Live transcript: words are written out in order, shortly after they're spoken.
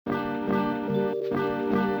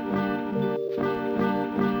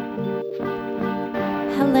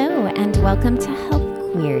and welcome to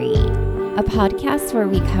Health Query, a podcast where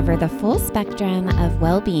we cover the full spectrum of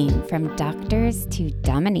well-being from doctors to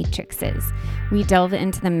dominatrixes. We delve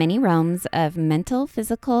into the many realms of mental,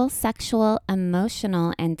 physical, sexual,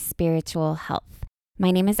 emotional, and spiritual health.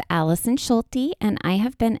 My name is Allison Schulte, and I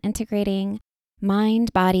have been integrating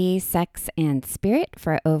mind, body, sex, and spirit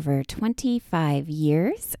for over 25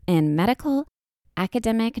 years in medical,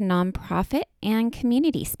 academic, nonprofit, and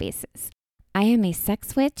community spaces. I am a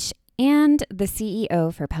sex witch and the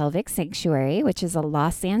CEO for Pelvic Sanctuary, which is a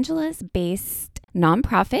Los Angeles-based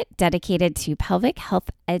nonprofit dedicated to pelvic health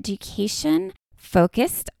education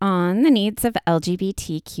focused on the needs of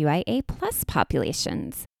LGBTQIA+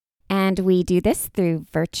 populations. And we do this through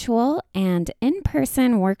virtual and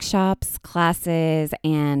in-person workshops, classes,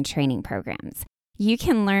 and training programs. You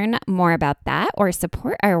can learn more about that or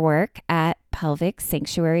support our work at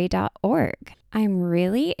pelvicsanctuary.org. I'm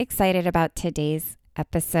really excited about today's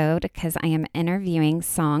episode because I am interviewing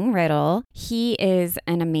Songe Riddle. He is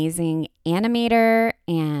an amazing animator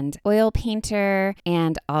and oil painter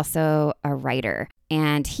and also a writer.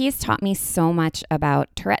 And he's taught me so much about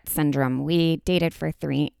Tourette's syndrome. We dated for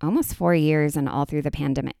almost 4 years and all through the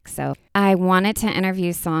pandemic. So I wanted to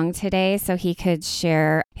interview Songe today so he could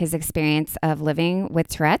share his experience of living with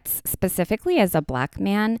Tourette's, specifically as a Black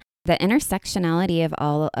man. The intersectionality of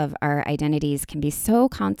all of our identities can be so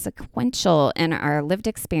consequential in our lived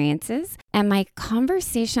experiences. And my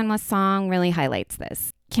conversation with Songe really highlights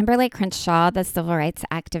this. Kimberly Crenshaw, the civil rights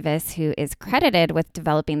activist who is credited with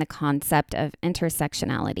developing the concept of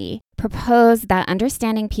intersectionality, proposed that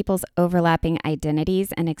understanding people's overlapping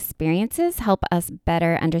identities and experiences help us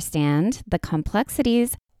better understand the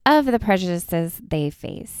complexities of the prejudices they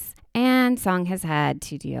face. And Songe has had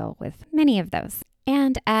to deal with many of those.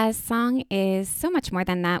 And as Songe is so much more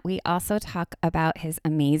than that, we also talk about his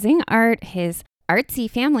amazing art, his artsy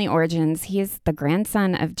family origins. He is the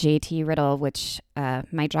grandson of J.T. Riddle, which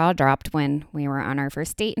my jaw dropped when we were on our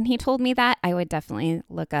first date. And he told me that I would definitely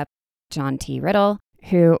look up John T. Riddle,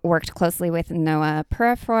 who worked closely with Noah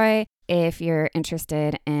Purifroy if you're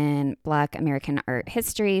interested in Black American art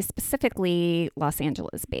history, specifically Los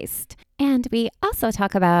Angeles based. And we also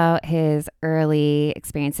talk about his early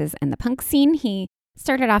experiences in the punk scene. He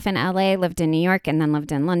started off in LA, lived in New York, and then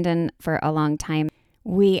lived in London for a long time.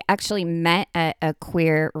 We actually met at a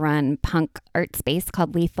queer-run punk art space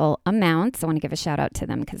called Lethal Amounts. I want to give a shout out to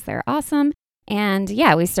them because they're awesome. And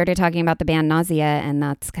yeah, we started talking about the band Nausea, and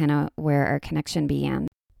that's kind of where our connection began.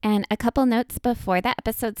 And a couple notes before that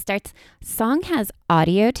episode starts. Songe has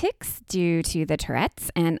audio tics due to the Tourette's,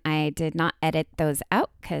 and I did not edit those out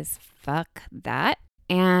because fuck that.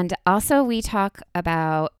 And also we talk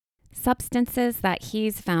about substances that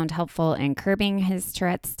he's found helpful in curbing his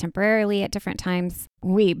Tourette's temporarily at different times.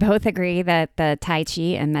 We both agree that the Tai Chi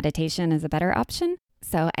and meditation is a better option.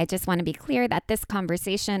 So I just want to be clear that this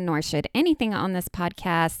conversation, nor should anything on this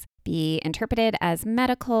podcast, be interpreted as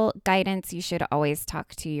medical guidance. You should always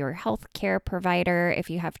talk to your healthcare provider if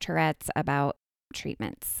you have Tourette's about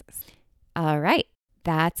treatments. All right,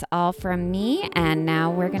 that's all from me. And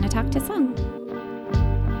now we're going to talk to Songe.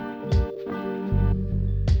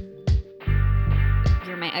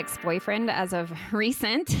 You're my ex-boyfriend as of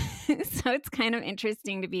recent, so it's kind of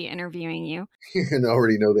interesting to be interviewing you. And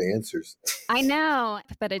already know the answers. I know,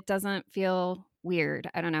 but it doesn't feel weird.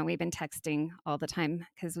 I don't know. We've been texting all the time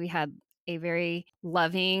because we had a very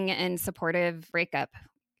loving and supportive breakup.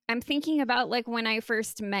 I'm thinking about like when I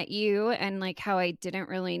first met you and like how I didn't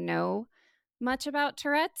really know much about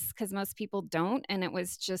Tourette's because most people don't. And it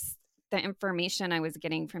was just the information I was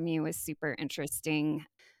getting from you was super interesting.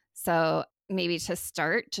 So maybe to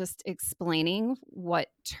start, just explaining what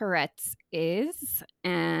Tourette's is.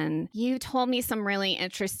 And you told me some really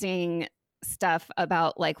interesting stuff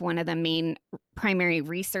about like one of the main primary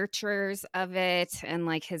researchers of it and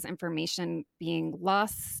like his information being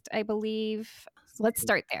lost, I believe. So let's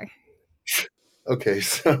start there. Okay,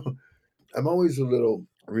 so I'm always a little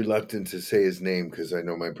reluctant to say his name because I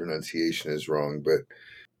know my pronunciation is wrong, but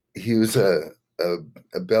he was a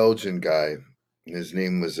Belgian guy. His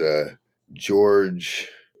name was George,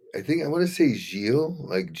 I think I want to say Gilles,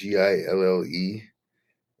 like Gille,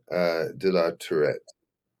 de la Tourette.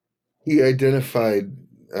 He identified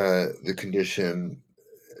the condition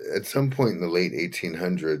at some point in the late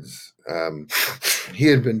 1800s. He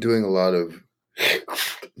had been doing a lot of,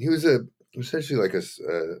 he was essentially like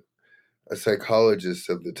a psychologist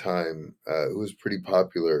of the time who was pretty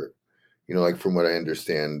popular. You know, like from what I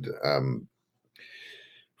understand,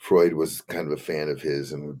 Freud was kind of a fan of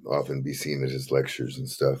his and would often be seen at his lectures and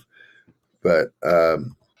stuff. But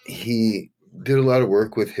he did a lot of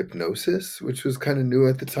work with hypnosis, which was kind of new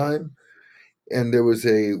at the time. And there was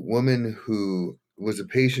a woman who was a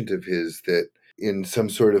patient of his that, in some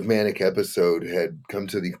sort of manic episode, had come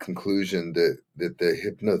to the conclusion that the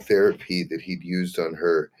hypnotherapy that he'd used on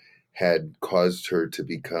her had caused her to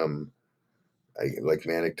become like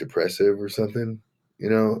manic depressive or something, you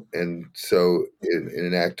know? And so, in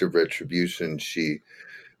an act of retribution, she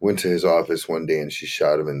went to his office one day and she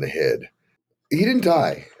shot him in the head. He didn't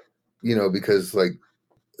die, you know, because like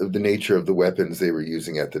of the nature of the weapons they were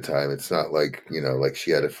using at the time. It's not like, you know, like she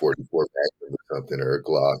had a 44 Magnum or something or a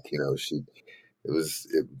Glock. You know, it was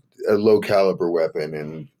a low caliber weapon,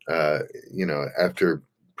 and you know, after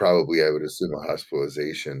probably I would assume a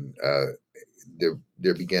hospitalization,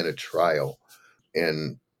 there began a trial,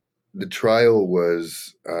 and the trial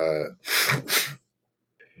was the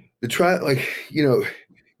trial, like, you know,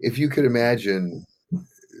 if you could imagine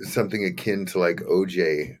something akin to like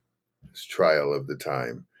OJ's trial of the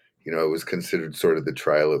time. You know, it was considered sort of the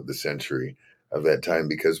trial of the century of that time,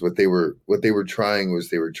 because what they were trying was,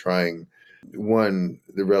 they were trying, one,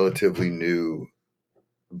 the relatively new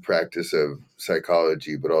practice of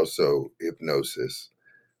psychology, but also hypnosis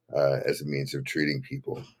as a means of treating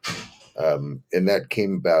people, and that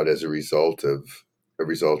came about as a result of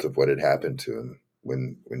what had happened to him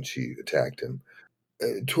when she attacked him.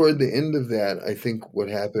 Toward the end of that, I think what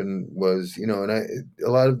happened was, you know, and a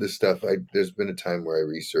lot of this stuff, there's been a time where I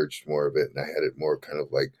researched more of it, and I had it more kind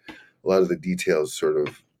of like a lot of the details sort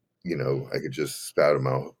of, you know, I could just spout them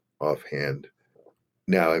out offhand.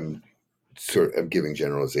 Now I'm giving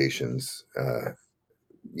generalizations.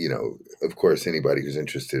 You know, of course, anybody who's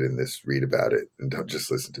interested in this, read about it and don't just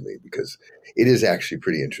listen to me, because it is actually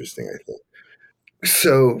pretty interesting, I think.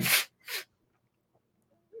 So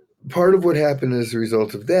part of what happened as a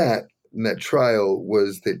result of that, in that trial,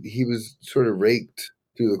 was that he was sort of raked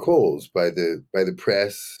through the coals by the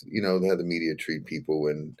press. You know how the media treat people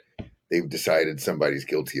when they've decided somebody's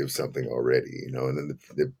guilty of something already, you know, and then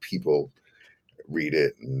the people read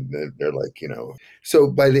it and they're like, you know. So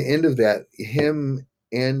by the end of that, him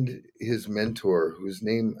and his mentor, whose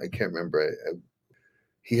name I can't remember,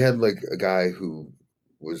 he had like a guy who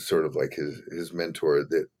was sort of like his mentor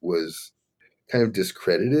that was kind of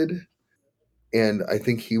discredited, and I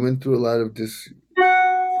think he went through a lot of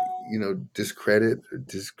you know, discredit. I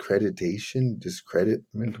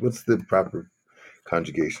mean, what's the proper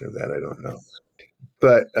conjugation of that? I don't know,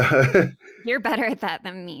 but You're better at that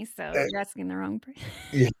than me, so you're asking the wrong person.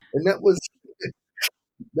 yeah, and that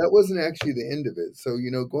wasn't actually the end of it. So,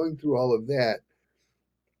 you know, going through all of that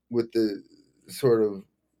with the sort of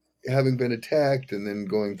having been attacked, and then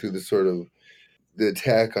going through the sort of the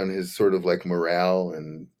attack on his sort of like morale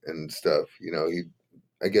and stuff, you know, he,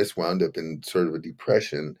 I guess, wound up in sort of a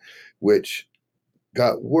depression, which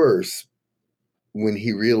got worse when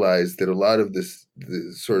he realized that a lot of the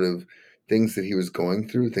sort of things that he was going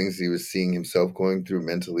through, things that he was seeing himself going through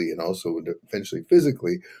mentally and also eventually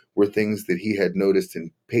physically, were things that he had noticed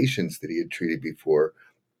in patients that he had treated before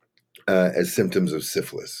as symptoms of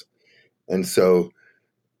syphilis. And so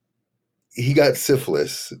he got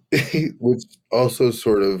syphilis, which also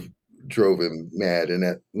sort of drove him mad. And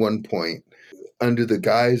at one point, under the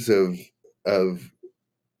guise of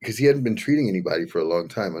because he hadn't been treating anybody for a long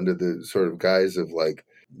time, under the sort of guise of like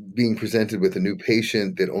being presented with a new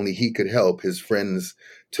patient that only he could help, his friends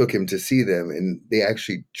took him to see them, and they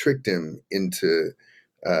actually tricked him into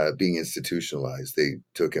being institutionalized. They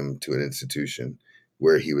took him to an institution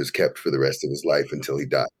where he was kept for the rest of his life until he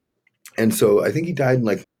died. And so I think he died in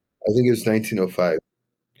like, I think it was 1905.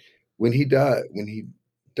 When he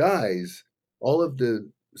dies, all of the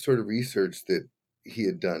sort of research that he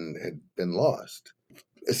had done had been lost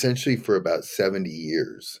essentially for about 70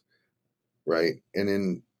 years, right?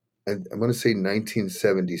 And I want to say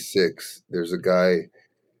 1976, there's a guy,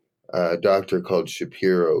 a doctor called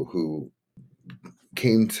Shapiro, who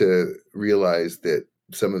came to realize that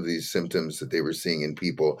some of these symptoms that they were seeing in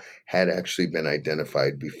people had actually been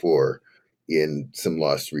identified before in some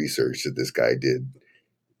lost research that this guy did,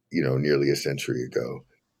 you know, nearly a century ago,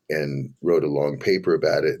 and wrote a long paper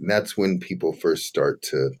about it. And that's when people first start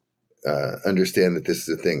to understand that this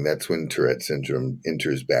is a thing. That's when Tourette syndrome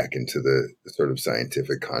enters back into the sort of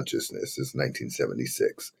scientific consciousness, is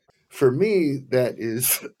 1976. For me, that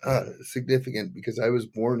is significant because I was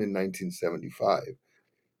born in 1975.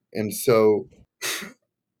 And so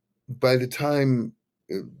by the time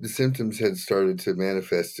the symptoms had started to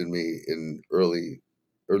manifest in me in early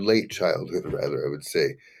or late childhood, rather, I would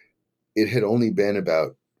say, it had only been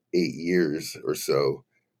about 8 years or so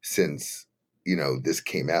since, you know, this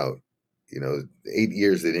came out 8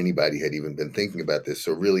 years that anybody had even been thinking about this.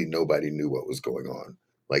 So really nobody knew what was going on,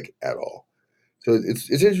 like at all. So it's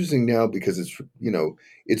interesting now because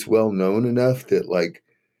it's well known enough that like,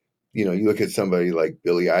 you look at somebody like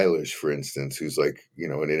Billie Eilish, for instance, who's like,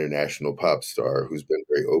 an international pop star who's been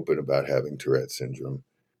very open about having Tourette syndrome.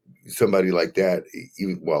 Somebody like that,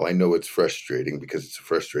 even while I know it's frustrating because it's a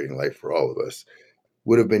frustrating life for all of us,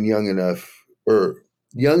 would have been young enough,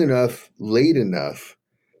 late enough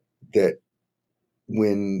that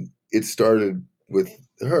when it started with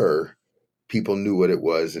her, people knew what it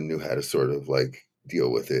was and knew how to sort of like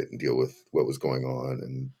deal with it and deal with what was going on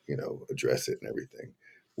and, address it and everything.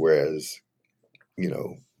 Whereas,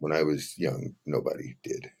 when I was young, nobody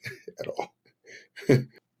did at all.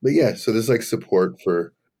 But yeah, so there's like support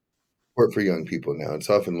for young people now. It's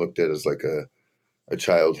often looked at as like a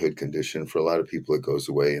childhood condition. For a lot of people, it goes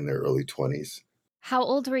away in their early 20s. How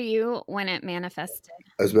old were you when it manifested?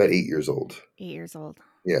 I was about 8 years old. 8 years old.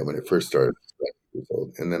 Yeah, when it first started, I was about 8 years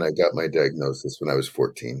old. And then I got my diagnosis when I was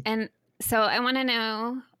 14. And so I want to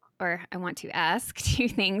know, or I want to ask two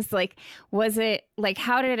things. Like, was it like,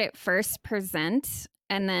 how did it first present?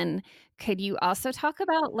 And then could you also talk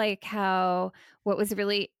about like how what was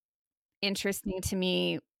really interesting to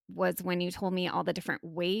me was when you told me all the different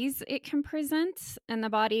ways it can present in the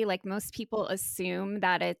body. Like most people assume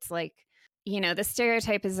that it's like, the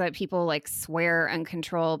stereotype is that people like swear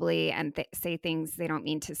uncontrollably and say things they don't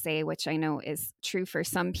mean to say, which I know is true for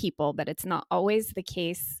some people, but it's not always the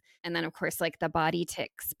case. And then, of course, like the body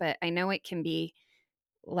ticks, but I know it can be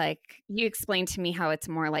like you explained to me how it's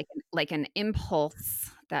more like an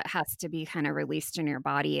impulse that has to be kind of released in your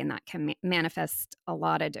body and that can manifest a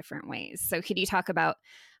lot of different ways. So could you talk about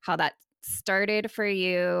how that started for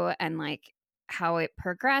you and like how it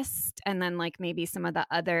progressed and then like maybe some of the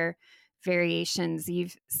other variations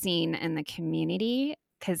you've seen in the community?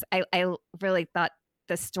 Because I really thought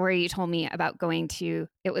the story you told me about going to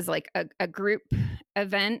it was like a group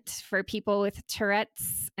event for people with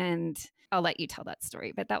Tourette's, and I'll let you tell that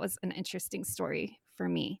story, but that was an interesting story for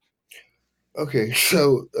me. Okay,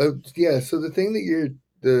 so yeah, so the thing that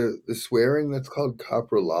the swearing, that's called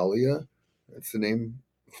coprolalia. That's the name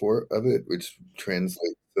for of it, which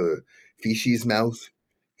translates to feces mouth,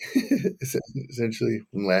 essentially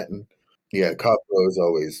from Latin. Yeah, copro is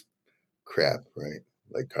always crap, right?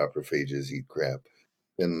 Like coprophages eat crap.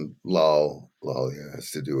 And lol, yeah,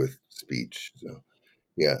 has to do with speech. So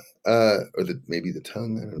yeah, or maybe the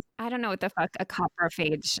tongue. I don't know. I don't know what the fuck a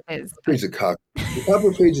coprophage is, but Coprophage, the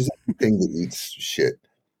coprophage is anything that eats shit,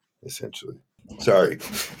 essentially. Sorry.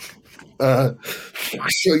 Uh,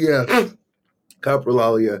 so yeah,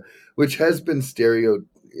 coprolalia, which has been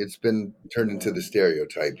it's been turned into the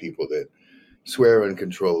stereotype people that swear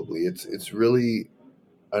uncontrollably. It's really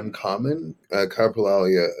uncommon.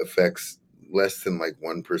 Coprolalia affects less than like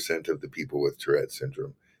 1% of the people with Tourette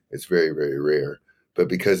syndrome. It's very, very rare. But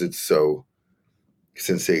because it's so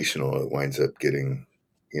sensational, it winds up getting,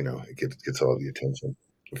 it gets all the attention.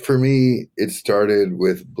 For me, it started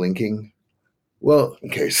with blinking. Well,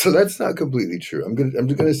 okay, so that's not completely true. I'm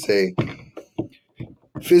just gonna say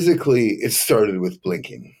physically it started with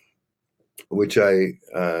blinking, which I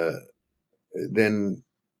then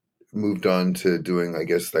moved on to doing, I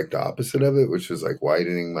guess, like the opposite of it, which was like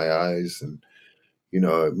widening my eyes and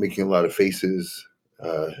making a lot of faces,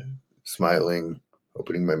 uh, smiling,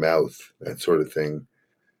 opening my mouth, that sort of thing.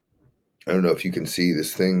 I don't know if you can see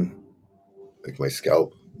this thing, like my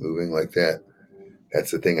scalp moving like that.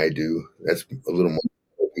 That's the thing I do. That's a little more.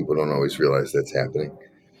 People don't always realize that's happening.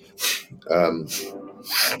 Um,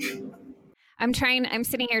 I'm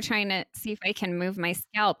sitting here trying to see if I can move my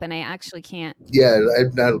scalp and I actually can't. yeah,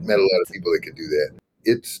 I've not met a lot of people that can do that.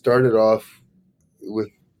 It started off with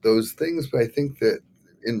those things, but I think that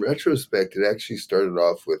in retrospect, it actually started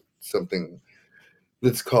off with something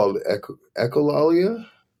that's called echolalia,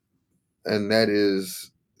 and that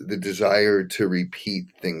is the desire to repeat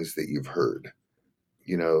things that you've heard,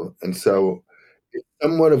 and so it's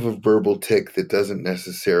somewhat of a verbal tick that doesn't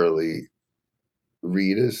necessarily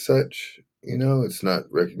read as such. It's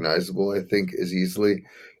not recognizable, I think, as easily.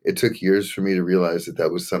 It took years for me to realize that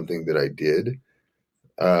that was something that I did.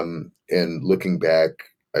 And looking back,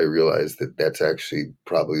 I realized that that's actually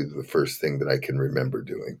probably the first thing that I can remember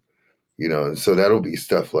doing, and so that'll be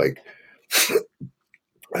stuff like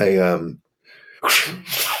I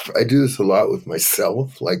I do this a lot with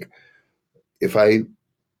myself. Like if I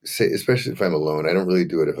say, especially if I'm alone, I don't really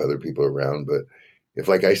do it if other people are around, but if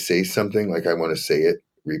like I say something, like I want to say it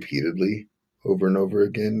repeatedly over and over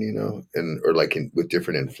again, and or like with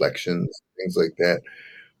different inflections, things like that,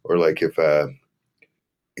 or like if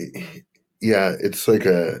yeah, it's like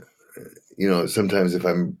sometimes if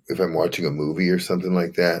I'm watching a movie or something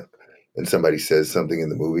like that, and somebody says something in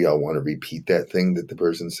the movie, I'll want to repeat that thing that the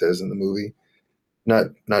person says in the movie.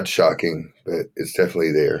 Not shocking, but it's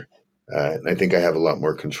definitely there. And I think I have a lot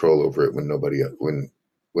more control over it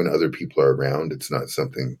when other people are around. It's not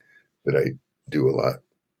something that I do a lot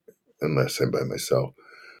unless I'm by myself.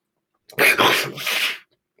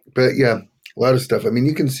 But yeah, a lot of stuff. I mean,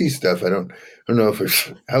 you can see stuff. I don't know if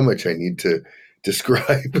it's how much I need to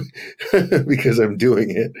describe because I'm doing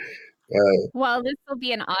it. Well, this will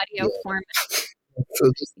be an audio Yeah. format.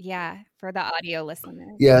 So just, Yeah, for the audio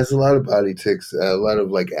listeners. yeah, it's a lot of body ticks, a lot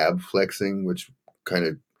of like ab flexing, which kind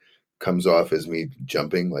of comes off as me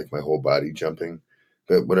jumping, like my whole body jumping.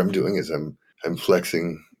 But what I'm doing is I'm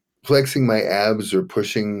flexing my abs or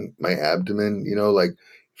pushing my abdomen. Like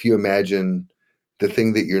if you imagine the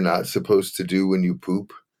thing that you're not supposed to do when you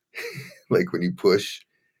poop, like when you push,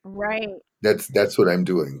 Right. that's what I'm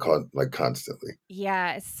doing, like constantly.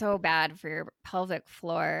 Yeah, it's so bad for your pelvic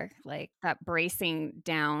floor, like that bracing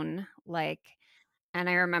down, like, and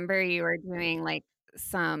I remember you were doing like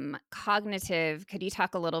some cognitive, could you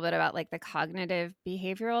talk a little bit about like the cognitive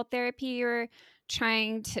behavioral therapy you were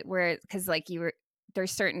trying to, where, because like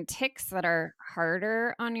there's certain tics that are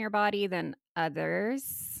harder on your body than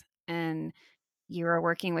others. And you were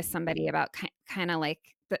working with somebody about kind of like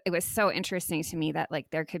it was so interesting to me that like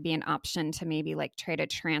there could be an option to maybe like try to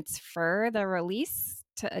transfer the release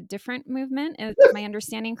to a different movement. Am I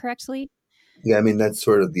understanding correctly? Yeah, I mean that's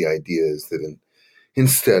sort of the idea is that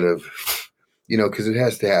instead of because it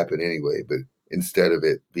has to happen anyway, but instead of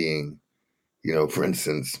it being for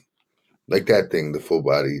instance, like that thing, the full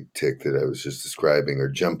body tick that I was just describing, or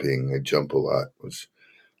jumping. I jump a lot, which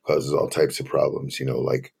causes all types of problems.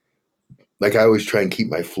 Like I always try and keep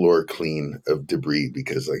my floor clean of debris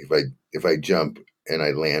because like if I jump and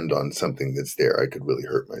I land on something that's there, I could really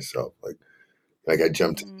hurt myself. Like I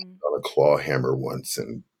jumped Mm. on a claw hammer once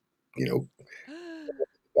and you know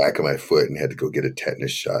back of my foot and had to go get a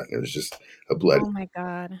tetanus shot, and it was just a bloody. Oh my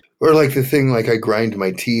God. Or like the thing, like I grind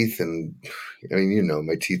my teeth, and I mean,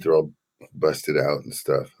 my teeth are all busted out and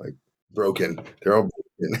stuff, like broken. They're all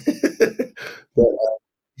broken. But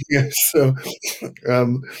yeah,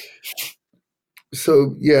 um,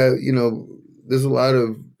 yeah, there's a lot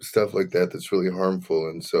of stuff like that that's really harmful,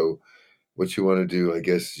 and so what you want to do, I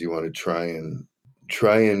guess, is you want to try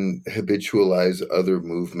and habitualize other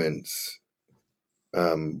movements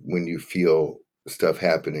when you feel stuff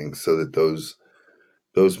happening, so that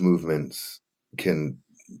those movements can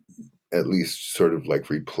at least sort of like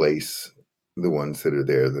replace the ones that are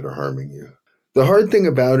there that are harming you. The hard thing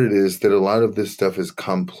about it is that a lot of this stuff is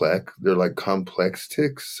complex. They're like complex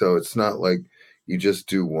ticks. So it's not like you just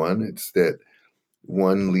do one. It's that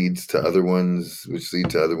one leads to other ones, which lead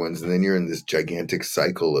to other ones. And then you're in this gigantic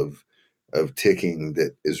cycle of ticking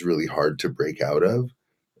that is really hard to break out of.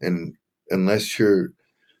 And unless you're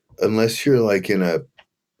like in a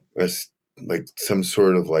like some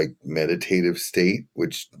sort of like meditative state,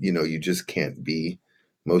 which you just can't be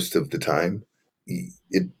most of the time.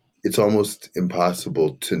 It it's almost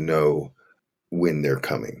impossible to know when they're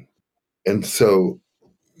coming, and so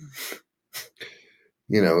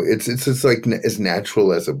it's just like as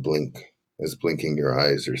natural as as blinking your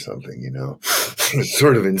eyes or something. It's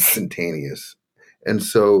sort of instantaneous, and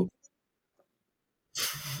so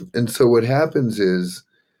what happens is,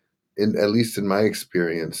 at least in my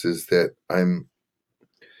experience, is that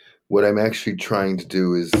what I'm actually trying to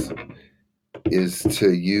do is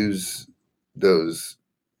to use those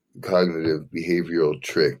cognitive behavioral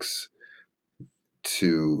tricks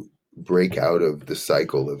to break out of the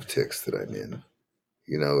cycle of ticks that I'm in.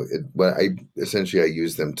 But I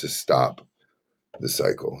use them to stop the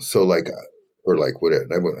cycle. So like, or like whatever.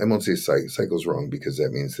 I won't say cycle's wrong because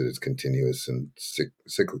that means that it's continuous and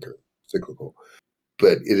cyclical.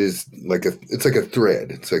 But it is like it's like a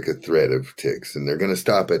thread. It's like a thread of ticks, and they're going to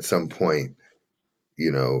stop at some point.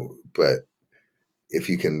 But if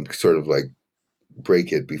you can sort of like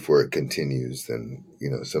break it before it continues, then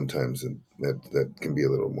sometimes that can be a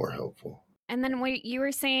little more helpful. And then what you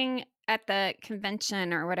were saying at the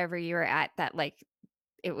convention or whatever you were at, that like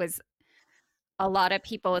it was a lot of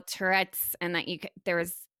people with Tourette's, and that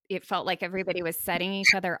it felt like everybody was setting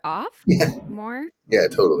each other off Yeah, more. yeah,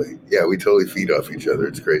 totally. Yeah, we totally feed off each other.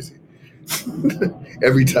 It's crazy.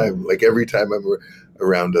 Every time I'm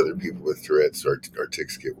around other people with Tourette's, our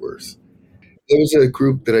tics get worse. There was a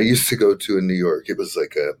group that I used to go to in New York. It was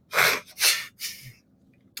like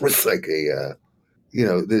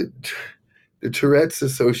the Tourette's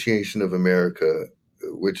Association of America,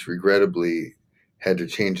 which regrettably had to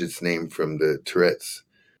change its name from the Tourette's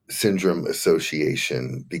Syndrome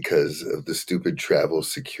Association because of the stupid Travel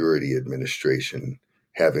Security Administration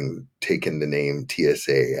having taken the name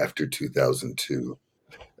TSA after 2002.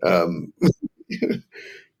 Um,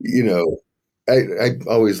 you know, I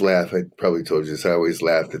always laugh. I probably told you this. I always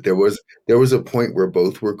laugh that there was a point where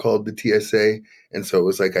both were called the TSA, and so it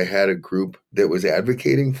was like I had a group that was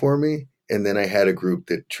advocating for me, and then I had a group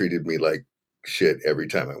that treated me like shit every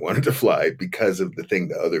time I wanted to fly because of the thing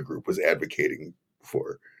the other group was advocating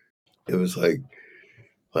for. It was like,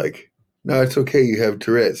 no, it's okay. You have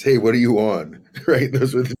Tourette's. Hey, what are you on? Right?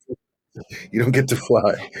 Those were you don't get to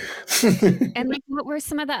fly. And like, what were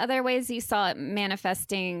some of the other ways you saw it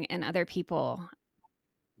manifesting in other people?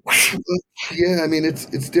 Yeah, I mean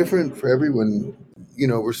it's different for everyone.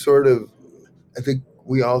 We're sort of I think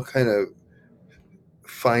we all kind of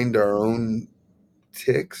find our own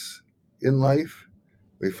ticks in life.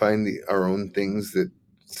 We find our own things that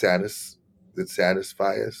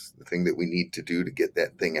satisfy us, the thing that we need to do to get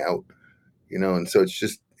that thing out, and so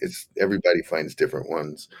it's everybody finds different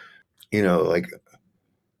ones. Like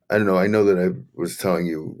I don't know, I know that I was telling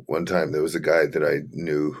you one time there was a guy that I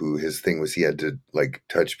knew who his thing was he had to like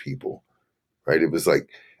touch people, right? It was like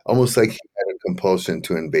almost like he had a compulsion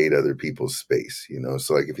to invade other people's space.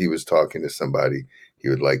 So like if he was talking to somebody, he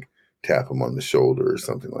would like tap them on the shoulder or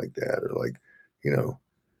something like that, or you know,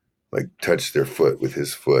 like touch their foot with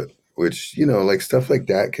his foot, which, like stuff like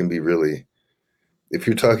that can be really if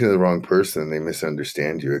you're talking to the wrong person and they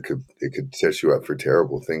misunderstand you, it could set you up for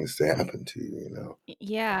terrible things to happen to you.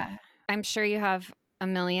 Yeah. I'm sure you have a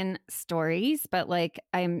million stories, but like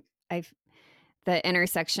I've the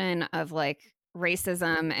intersection of like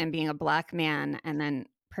racism and being a black man and then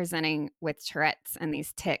presenting with Tourette's and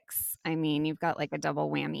these tics. I mean, you've got like a double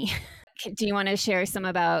whammy. Do you want to share some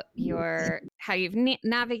about your how you've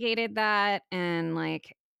navigated that and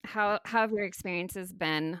like how have your experiences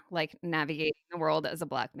been like navigating the world as a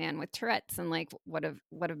black man with Tourette's and like what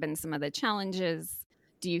have been some of the challenges?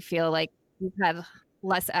 Do you feel like you've had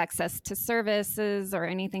less access to services or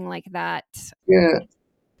anything like that? Yeah,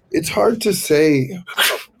 it's hard to say.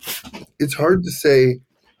 It's hard to say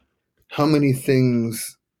how many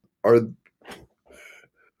things are.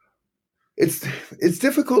 It's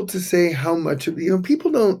difficult to say how much of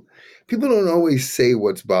people don't always say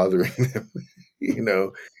what's bothering them. you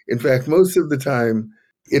know in fact, most of the time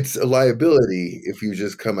it's a liability if you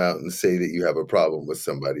just come out and say that you have a problem with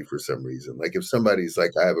somebody for some reason. Like if somebody's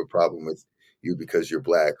like, I have a problem with you because you're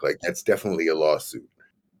black, like that's definitely a lawsuit.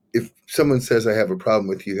 If someone says I have a problem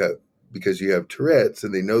with you because you have Tourette's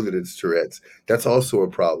and they know that it's Tourette's, that's also a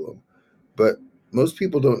problem. But most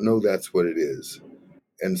people don't know that's what it is.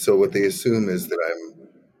 And so what they assume is that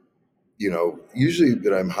usually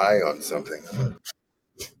that I'm high on something.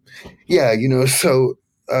 Yeah, so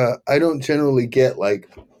I don't generally get like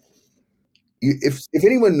if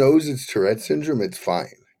anyone knows it's Tourette syndrome, it's fine,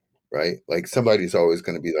 right? Like somebody's always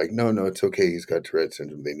going to be like, no, no, it's okay. He's got Tourette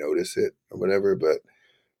syndrome. They notice it or whatever. But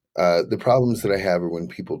the problems that I have are when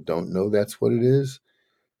people don't know that's what it is.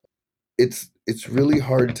 It's really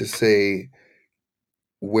hard to say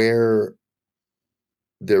where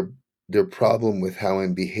their their problem with how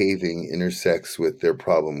I'm behaving intersects with their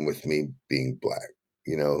problem with me being black.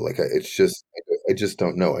 Like it's just I just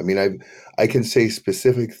don't know. I mean, I can say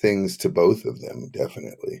specific things to both of them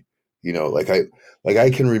definitely. Like I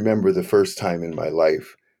can remember the first time in my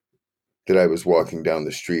life that I was walking down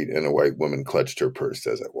the street and a white woman clutched her purse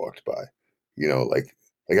as I walked by. Like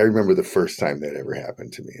I remember the first time that ever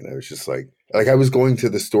happened to me, and I was just like I was going to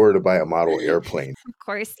the store to buy a model airplane. Of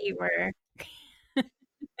course you were.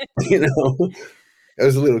 You know, I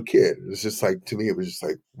was a little kid. It was just like to me, it was just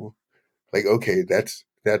like okay, that's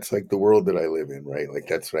like the world that I live in, right? Like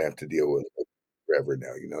that's what I have to deal with forever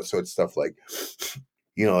now. So it's stuff like,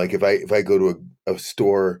 like if I go to a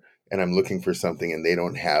store and I'm looking for something and they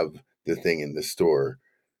don't have the thing in the store,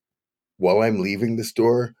 while I'm leaving the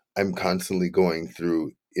store, I'm constantly going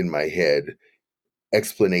through in my head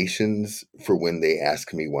explanations for when they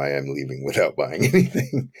ask me why I'm leaving without buying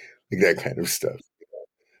anything, like that kind of stuff.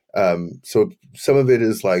 So some of it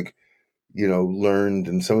is like, learned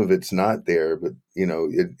and some of it's not there, but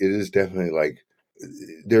it is definitely like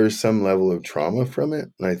there's some level of trauma from it.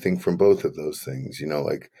 And I think from both of those things,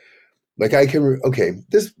 like I can, okay,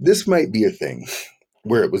 this might be a thing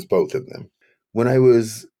where it was both of them. When I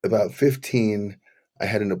was about 15, I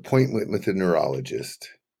had an appointment with a neurologist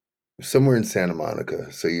somewhere in Santa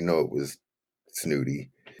Monica. So, it was snooty,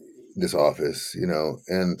 this office,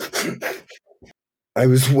 and I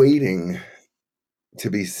was waiting to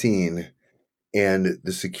be seen. And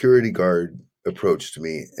the security guard approached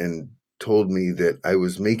me and told me that I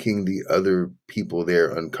was making the other people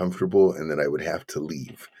there uncomfortable and that I would have to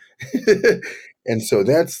leave. And so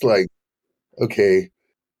that's like, okay,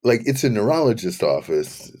 like it's a neurologist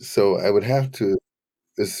office. So I would have to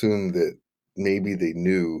assume that maybe they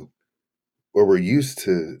knew or were used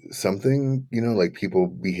to something, like people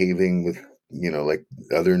behaving with, like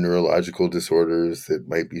other neurological disorders that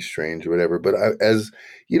might be strange or whatever. But as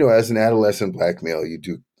an adolescent black male, you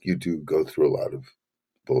do go through a lot of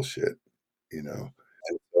bullshit, you know.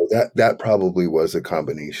 And so that probably was a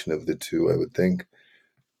combination of the two, I would think,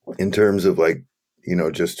 in terms of like,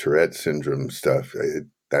 just Tourette syndrome stuff.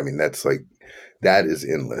 I mean, that's like that is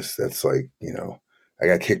endless. That's like, I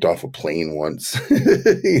got kicked off a plane once,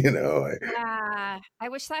 you know. Yeah. I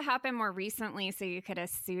wish that happened more recently so you could have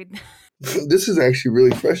sued. This is actually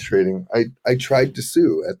really frustrating. I tried to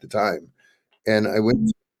sue at the time, and I went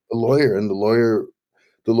to a lawyer, and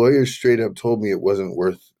the lawyer straight up told me it wasn't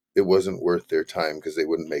worth their time because they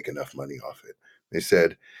wouldn't make enough money off it. They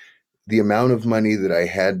said the amount of money that I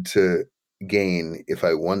had to gain if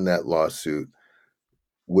I won that lawsuit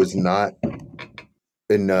was not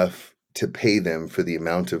enough to pay them for the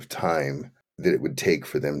amount of time that it would take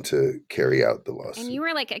for them to carry out the And lawsuit. you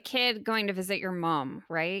were like a kid going to visit your mom,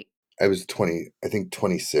 right? I was 20, I think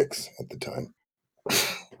 26 at the time.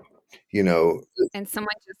 You know, And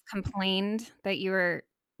someone just complained that you were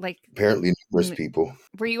like, apparently numerous n- people.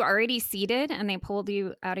 were you already seated and they pulled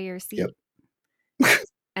you out of your Yep. seat?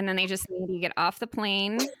 And then they just made you get off the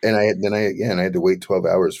plane? And I had to wait 12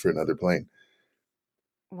 hours for another plane.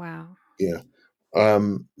 Wow. Yeah.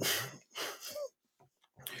 Um,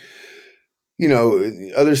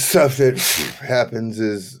 other stuff that happens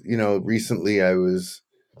is, recently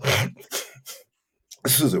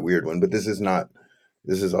this is a weird one, but this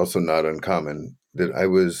is also not uncommon that I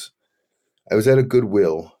was at a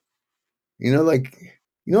Goodwill. You know, like,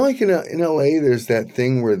 like in LA, there's that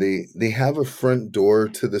thing where they have a front door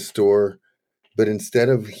to the store, but instead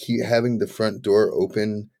of having the front door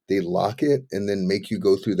open, they lock it and then make you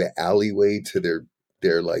go through the alleyway to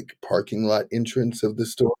their like parking lot entrance of the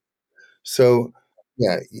store. So,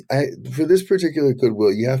 yeah, for this particular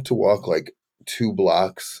Goodwill, you have to walk like 2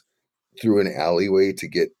 blocks through an alleyway to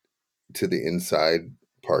get to the inside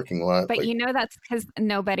parking lot. But Like, you know that's because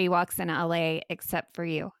nobody walks in LA except for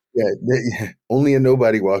you. yeah, yeah, only a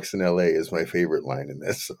nobody walks in LA is my favorite line in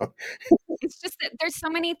this song. It's just that there's so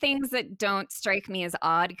many things that don't strike me as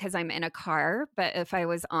odd because I'm in a car, but if I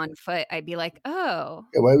was on foot, I'd be like, "Oh."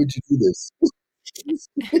 Yeah, why would you do this?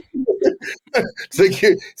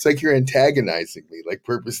 It's like you're antagonizing me, like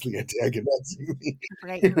purposely antagonizing me,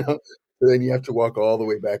 Right. you know. So then you have to walk all the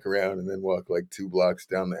way back around and then walk like 2 blocks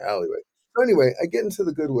down the alleyway. So anyway, I get into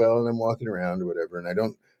the Goodwill and I'm walking around or whatever, and I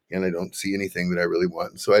don't see anything that I really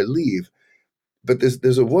want. So I leave. But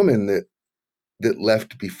there's a woman that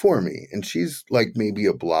left before me, and she's like maybe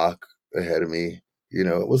a block ahead of me.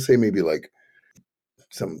 We'll say maybe like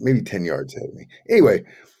maybe 10 yards ahead of me. Anyway,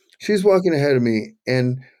 she's walking ahead of me,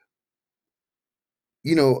 and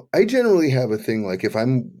I generally have a thing like if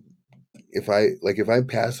I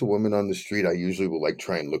pass a woman on the street, I usually will like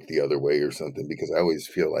try and look the other way or something because I always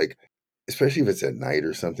feel like, especially if it's at night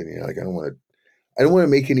or something, like I don't want to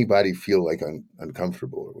make anybody feel like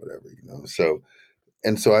uncomfortable or whatever,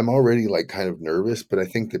 so I'm already like kind of nervous, but I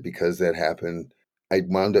think that because that happened, I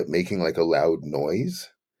wound up making like a loud noise,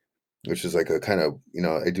 which is like a kind of,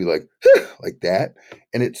 I do like like that,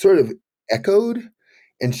 and it sort of echoed,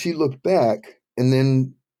 and she looked back, and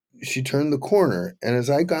then she turned the corner, and as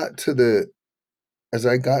I got to the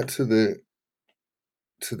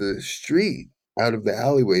street out of the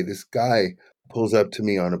alleyway, this guy pulls up to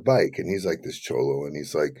me on a bike, and he's like this cholo, and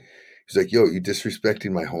he's like, "Yo, you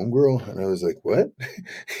disrespecting my homegirl?" And I was like, "What?"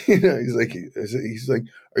 He's like,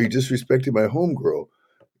 "Are you disrespecting my homegirl?"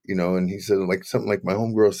 And he said like something like, "My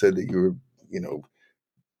homegirl said that you were, you know,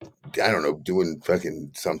 I don't know, doing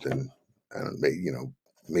fucking something. I don't know,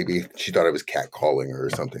 maybe she thought I was catcalling her or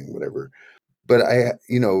something, whatever." But I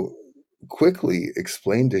quickly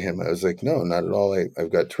explained to him, I was like, no, not at all.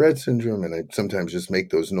 I've got Tourette's syndrome, and I sometimes just make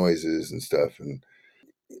those noises and stuff. And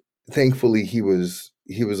thankfully, he was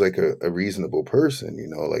like a reasonable person,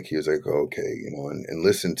 like he was like, oh, okay, and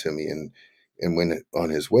listened to me and went on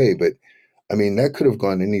his way. But I mean, that could have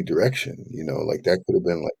gone any direction, like that could have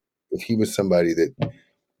been like if he was somebody that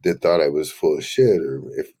thought I was full of shit,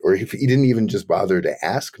 or if he didn't even just bother to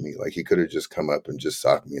ask me, like he could have just come up and just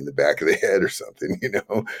socked me in the back of the head or something.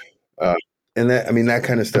 Uh, and that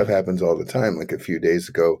kind of stuff happens all the time. Like a few days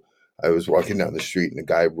ago, I was walking down the street and a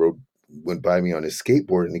guy went by me on his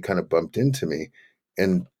skateboard and he kind of bumped into me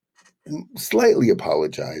and slightly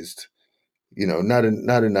apologized.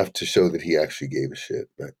 not enough to show that he actually gave a shit,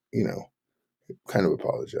 but kind of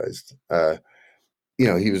apologized.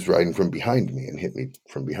 He was riding from behind me and hit me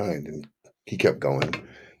from behind, and he kept going.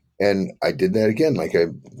 And I did that again, like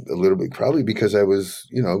a little bit, probably because I was,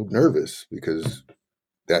 nervous because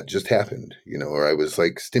that just happened, or I was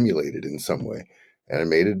like stimulated in some way. And I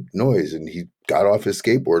made a noise, and he got off his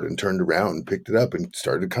skateboard and turned around and picked it up and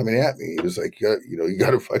started coming at me. He was like, yeah, you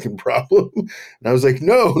got a fucking problem. And I was like,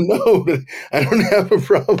 no, no, I don't have a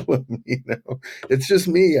problem. It's just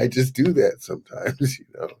me. I just do that sometimes,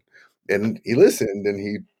 And he listened,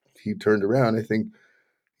 and he turned around. I think,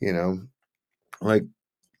 you know, like,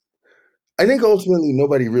 I think ultimately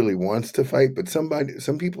nobody really wants to fight, but some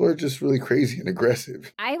people are just really crazy and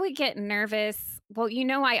aggressive. I would get nervous. Well,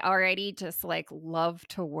 I already just like love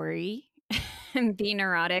to worry and be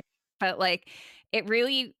neurotic, but like it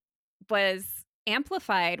really was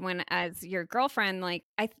amplified when, as your girlfriend, like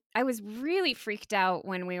I was really freaked out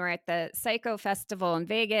when we were at the Psycho Festival in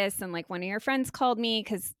Vegas, and like one of your friends called me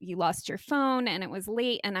because you lost your phone and it was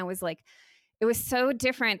late, and I was like, it was so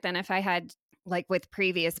different than if I had like with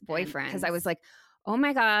previous boyfriends, because I was like, oh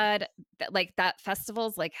my god, that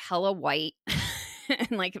festival's like hella white.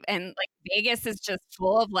 and Vegas is just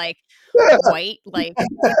full of like white, like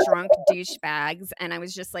drunk douchebags. And I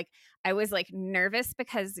was like nervous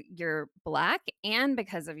because you're black, and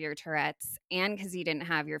because of your Tourette's, and because you didn't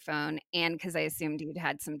have your phone, and because I assumed you'd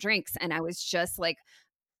had some drinks. And I was just like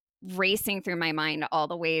racing through my mind all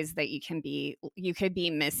the ways that you could be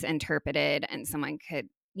misinterpreted, and someone could,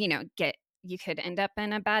 get you could end up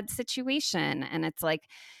in a bad situation. And it's like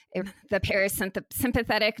the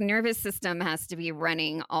parasympathetic nervous system has to be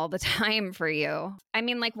running all the time for you. I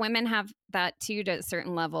mean, like women have that too to a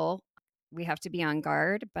certain level. We have to be on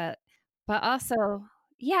guard, but also,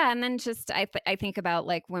 yeah. And then just I think about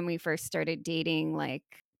like when we first started dating, like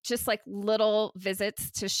just like little visits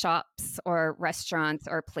to shops or restaurants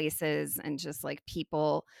or places, and just like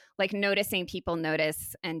people, like noticing people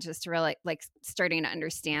notice, and just really like starting to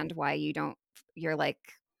understand why you're like,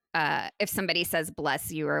 if somebody says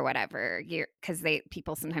bless you or whatever, you're because they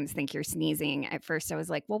people sometimes think you're sneezing. At first I was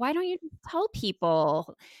like, well, why don't you just tell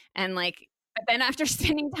people? And like, but then after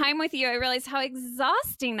spending time with you, I realized how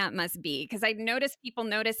exhausting that must be, because I notice people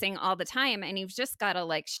noticing all the time, and you've just got to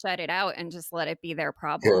like shut it out and just let it be their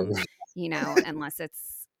problem, Yeah, unless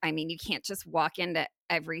I mean, you can't just walk into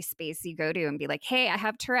every space you go to and be like, hey, I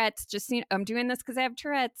have Tourette's. Just, I'm doing this because I have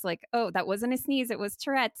Tourette's. Like, oh, that wasn't a sneeze. It was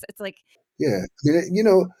Tourette's. It's like, yeah. I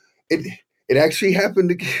mean, it actually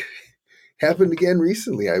happened again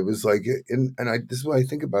recently. I was like, and I this is why I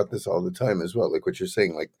think about this all the time as well. Like what you're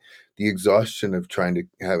saying, like the exhaustion of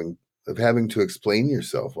having to explain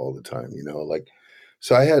yourself all the time. Like,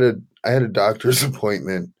 so I had a doctor's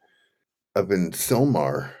appointment up in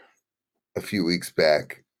Silmar a few weeks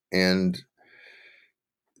back, and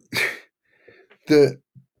the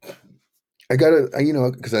I got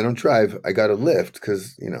because I don't drive, I got a lift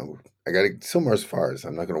because I got to Silmar's far, so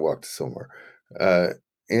I'm not going to walk to Silmar,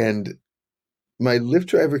 and my Lyft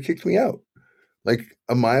driver kicked me out like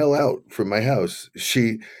a mile out from my house.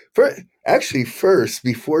 Actually, first,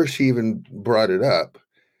 before she even brought it up,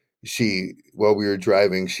 while we were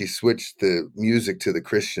driving, she switched the music to the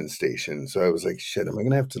Christian station. So I was like, shit, am I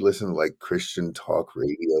gonna have to listen to like Christian talk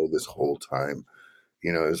radio this whole time?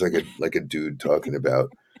 It was like a dude talking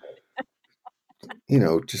about,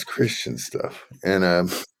 just Christian stuff. And I'm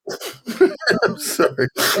sorry.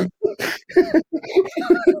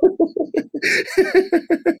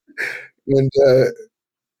 and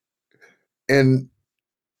and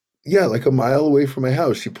yeah, like a mile away from my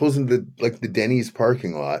house, she pulls into the Denny's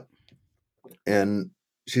parking lot, and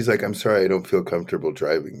she's like, "I'm sorry, I don't feel comfortable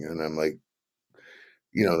driving." And I'm like,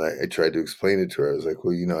 I tried to explain it to her. I was like,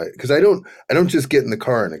 "Well, because I don't just get in the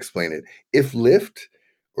car and explain it. If Lyft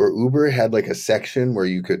or Uber had like a section where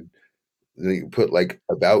you put like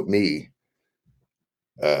about me,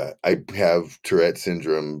 I have Tourette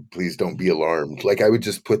syndrome. Please don't be alarmed." Like I would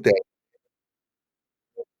just put that,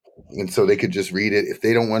 and so they could just read it. If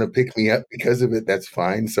they don't want to pick me up because of it, that's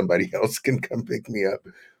fine. Somebody else can come pick me up.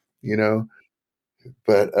 You know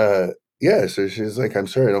But yeah, so she's like, "I'm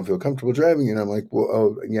sorry, I don't feel comfortable driving." And I'm like, "Well,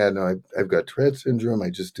 oh yeah, no, I've got Tourette's syndrome.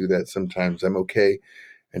 I just do that sometimes. I'm okay."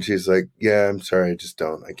 And she's like, "Yeah, I'm sorry, I just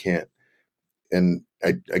don't. I can't." And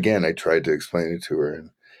I tried to explain it to her,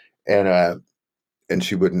 and and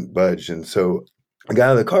she wouldn't budge. And so I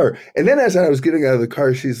got out of the car, and then as I was getting out of the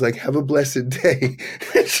car, she's like, "Have a blessed day."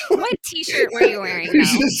 It's what t-shirt were you wearing though?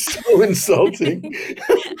 just so insulting.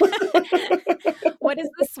 What does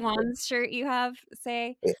the Swans shirt you have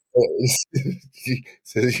say? She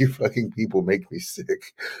says, "You fucking people make me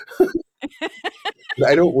sick."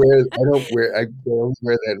 I only wear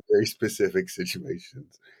that in very specific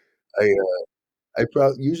situations. I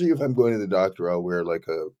probably usually if I'm going to the doctor, I'll wear like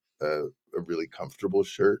a really comfortable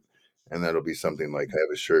shirt, and that'll be something like I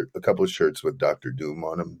have a couple of shirts with Doctor Doom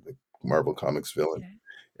on them, the Marvel Comics villain,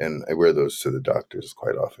 Okay. and I wear those to the doctors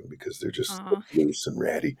quite often because they're just Aw. loose and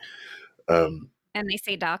ratty. Um, And they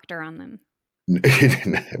say doctor on them.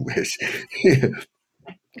 I wish.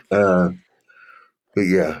 uh, but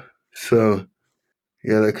yeah, so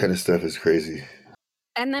yeah, that kind of stuff is crazy.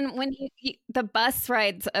 And then when the bus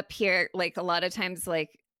rides up here, like a lot of times, like,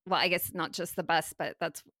 well, I guess not just the bus, but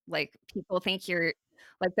that's like people think you're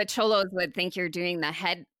like the cholos would think you're doing the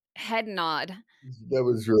head nod. That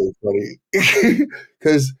was really funny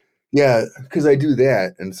because because I do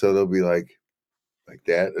that, and so they'll be like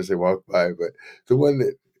that as they walk by. But the one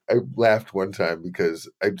that I laughed one time because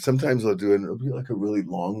I sometimes I'll do it and it'll be like a really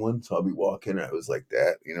long one. So I'll be walking and I was like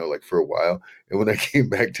that, like for a while. And when I came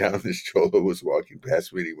back down, this cholo was walking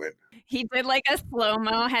past me and he went, He did like a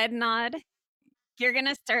slow-mo head nod. You're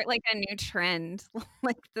gonna start like a new trend,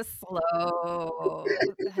 like the slow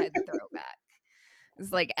head throwback.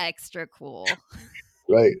 It's like extra cool.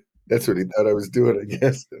 right. That's what he thought I was doing, I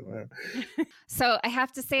guess. So I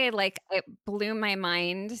have to say, like, it blew my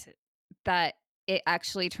mind that it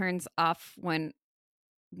actually turns off when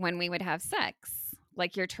we would have sex.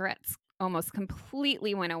 Like your Tourette's almost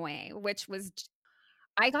completely went away, which was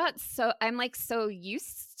I'm like so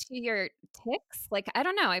used to your tics. Like I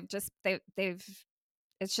don't know, I've just they've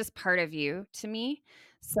it's just part of you to me.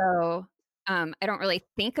 So I don't really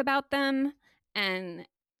think about them, and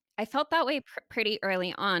I felt that way pretty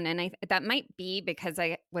early on, and that might be because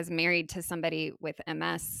I was married to somebody with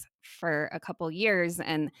MS for a couple years,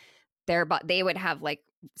 and they would have like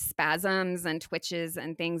spasms and twitches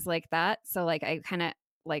and things like that. So like I kind of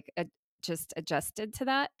like just adjusted to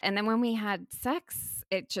that. And then when we had sex,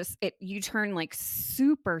 it you turn like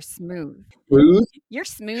super smooth. Smooth? You're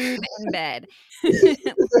smooth in bed.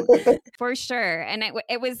 For sure. And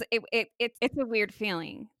it's a weird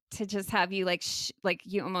feeling to just have you like like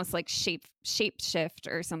you almost like shape shift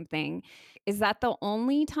or something. Is that the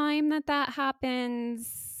only time that that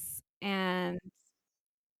happens? And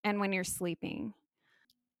when you're sleeping,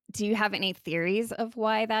 do you have any theories of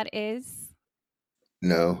why that is?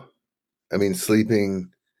 No. I mean, sleeping,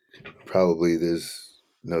 probably there's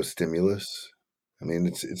no stimulus. I mean,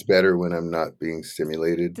 it's better when I'm not being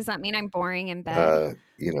stimulated. Does that mean I'm boring in bed? Uh,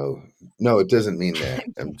 no, it doesn't mean that.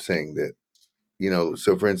 I'm I'm kidding. saying that,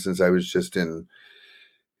 so for instance, I was just in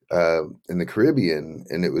the Caribbean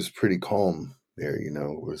and it was pretty calm there, It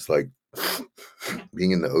was like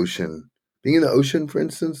being in the ocean. Being in the ocean, for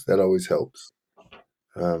instance, that always helps.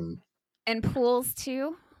 Um, And pools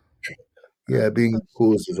too? yeah, Or being in ocean?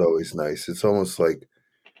 pools is always nice. It's almost like,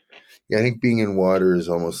 yeah, I think being in water is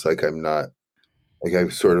almost like I'm not like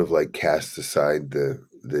I've sort of like cast aside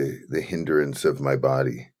the hindrance of my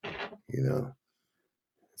body, you know. Mm.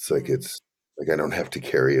 It's like I don't have to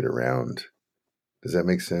carry it around. Does that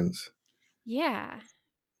make sense? Yeah. Mm.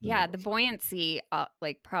 Yeah, the buoyancy,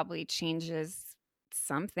 like, probably changes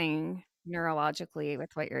something neurologically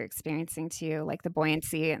with what you're experiencing too, like the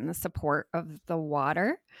buoyancy and the support of the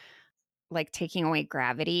water, like taking away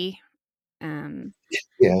gravity. Um,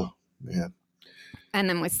 Yeah, yeah. and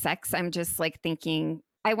then with sex, I'm just like thinking,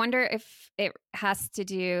 I wonder if it has to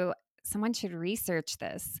do, someone should research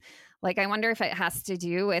this. Like, I wonder if it has to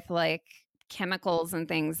do with like chemicals and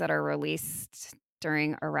things that are released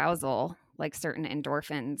during arousal, like certain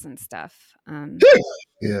endorphins and stuff.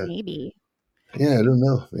 Yeah. Maybe. Yeah, I don't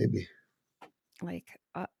know, maybe. Like,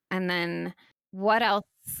 and then what else?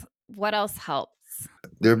 What else helps?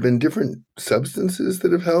 There have been different substances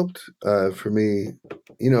that have helped. For me,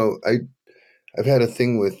 I've had a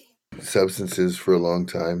thing with substances for a long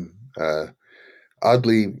time.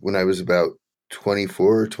 Oddly, when I was about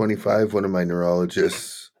 24 or 25, one of my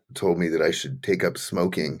neurologists told me that I should take up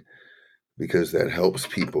smoking because that helps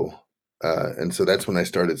people. And so that's when I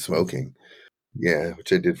started smoking. Yeah,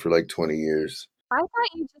 which I did for like 20 years. I thought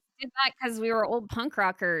you just did that because we were old punk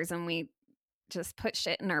rockers and we just put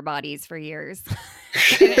shit in our bodies for years.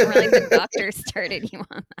 I didn't realize a doctor started you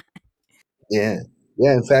on that. Yeah.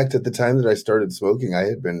 Yeah. In fact, at the time that I started smoking, I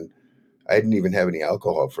didn't even have any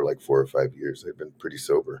alcohol for like 4 or 5 years. I've been pretty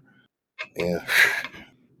sober. Yeah.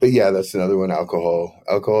 But yeah, that's another one. Alcohol.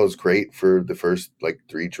 Alcohol is great for the first like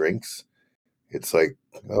three drinks. It's like,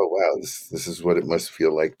 oh wow, this is what it must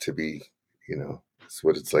feel like to be, it's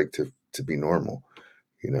what it's like to be normal,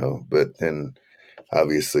 But then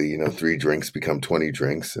obviously, three drinks become 20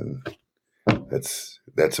 drinks and that's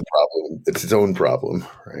a problem. It's its own problem,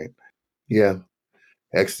 right? Yeah.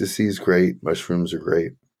 Ecstasy is great. Mushrooms are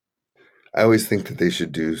great. I always think that they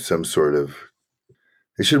should do some sort of.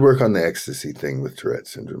 They should work on the ecstasy thing with Tourette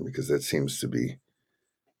syndrome because that seems to be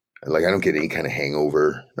like I don't get any kind of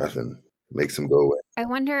hangover. Nothing makes them go away. I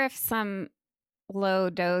wonder if some low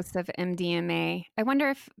dose of MDMA. I wonder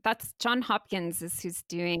if that's John Hopkins is who's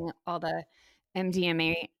doing all the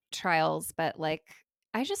MDMA trials, but like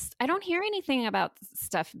I don't hear anything about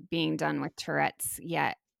stuff being done with Tourette's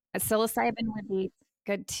yet. A psilocybin would be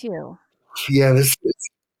good too. Yeah,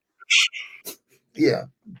 yeah,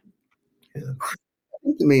 yeah. I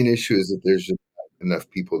think the main issue is that there's just not enough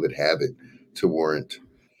people that have it to warrant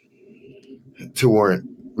to warrant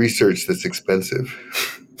research that's expensive.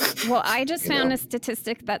 Well, I just You found know. a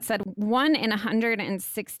statistic that said 1 in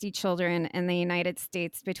 160 children in the United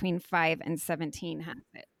States between 5 and 17 have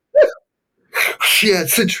it. Yeah,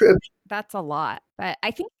 it's a trip. That's a lot. But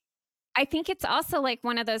I think it's also like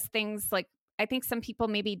one of those things like I think some people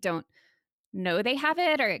maybe don't know they have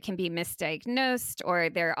it or it can be misdiagnosed or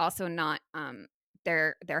they're also not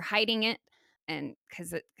they're hiding it and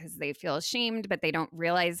cuz they feel ashamed but they don't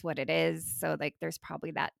realize what it is. So like there's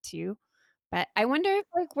probably that too. But I wonder if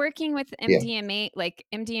like working with Yeah,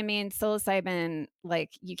 MDMA and psilocybin,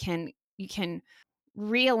 like you can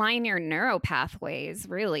realign your neural pathways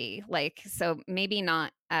really. Like so maybe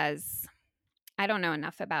not as I don't know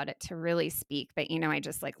enough about it to really speak, but I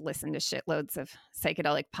just like listen to shitloads of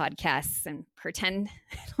psychedelic podcasts and pretend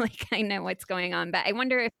like I know what's going on. But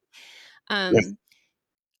yeah, um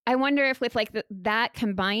I wonder if with like that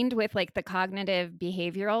combined with like the cognitive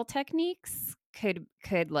behavioral techniques could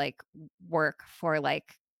like work for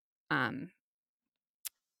like um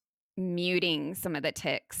muting some of the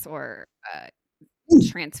ticks or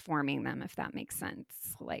transforming them if that makes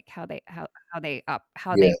sense like how yeah.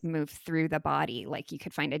 they move through the body like you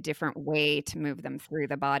could find a different way to move them through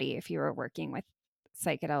the body if you were working with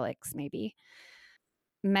psychedelics maybe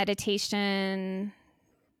meditation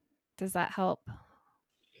does that help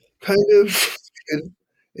Kind of. It,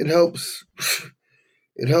 it helps.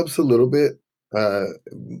 It helps a little bit. Uh,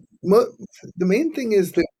 mo- the main thing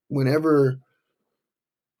is that whenever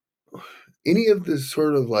any of this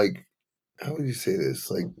sort of like, how would you say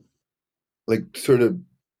this? Like sort of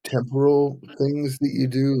temporal things that you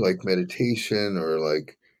do, like meditation or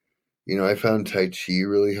like, I found Tai Chi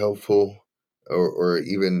really helpful or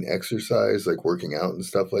even exercise, like working out and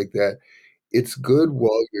stuff like that. It's good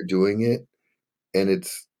while you're doing it and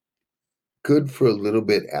it's good for a little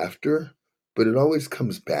bit after, but it always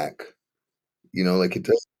comes back. Like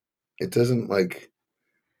it doesn't like,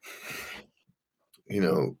 you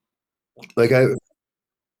know, like I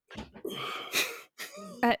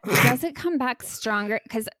does it come back stronger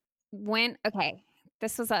because when okay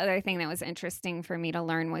this was the other thing that was interesting for me to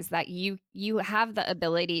learn was that you have the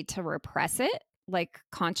ability to repress it like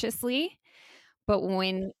consciously. But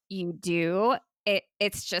when you do,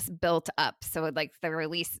 it's just built up. So like the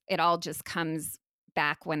release, it all just comes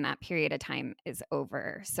back when that period of time is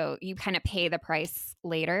over. So you kind of pay the price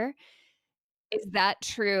later. Is that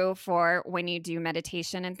true for when you do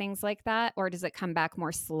meditation and things like that? Or does it come back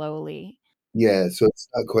more slowly? yeah, so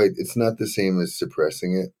it's not the same as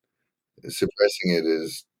suppressing it. Suppressing it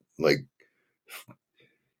is like,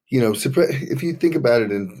 if you think about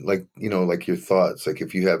it in like, like your thoughts, like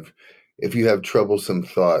if you have troublesome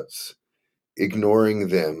thoughts, ignoring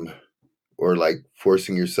them or like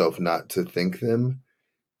forcing yourself not to think them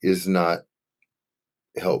is not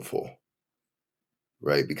helpful,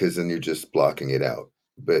 right? Because then you're just blocking it out.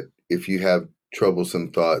 But if you have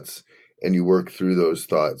troublesome thoughts and you work through those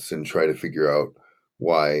thoughts and try to figure out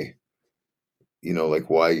why, like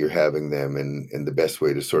why you're having them and the best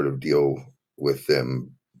way to sort of deal with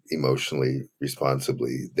them emotionally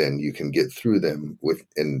responsibly, then you can get through them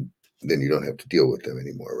and then you don't have to deal with them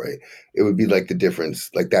anymore, right? It would be like the difference,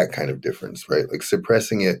 like that kind of difference, right? Like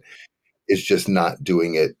suppressing it is just not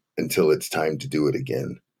doing it until it's time to do it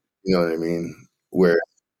again. You know what I mean? Where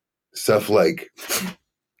stuff like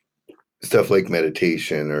stuff like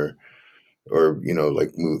meditation or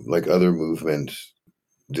like other movement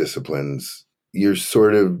disciplines, you're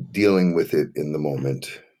sort of dealing with it in the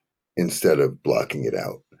moment instead of blocking it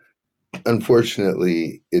out.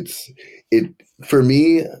 Unfortunately, it for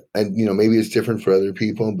me, and maybe it's different for other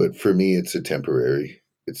people, but for me, it's a temporary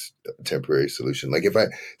solution. Like if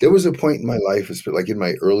there was a point in my life, like in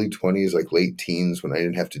my early 20s, like late teens, when I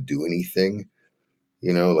didn't have to do anything.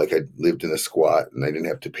 Like I lived in a squat and I didn't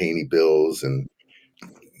have to pay any bills and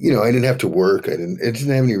I didn't have to work. I didn't have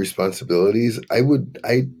any responsibilities.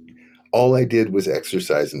 All I did was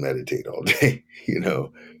exercise and meditate all day.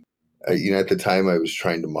 At the time I was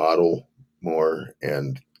trying to model more.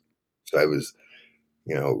 And so I was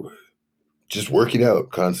you know, just working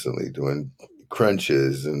out constantly, doing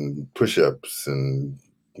crunches and push-ups and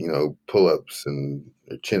pull-ups and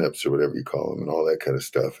chin-ups or whatever you call them, and all that kind of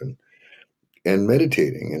stuff, and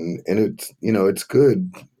meditating, and it's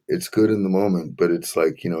good. It's good in the moment, but it's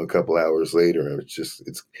like, a couple hours later,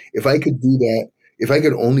 it's if I could do that, if I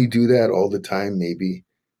could only do that all the time, maybe,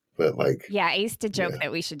 but like, Yeah, I used to joke yeah,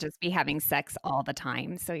 that we should just be having sex all the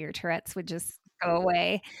time so your Tourette's would just go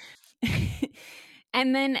away.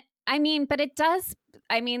 And then, I mean, but it does,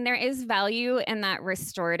 I mean, there is value in that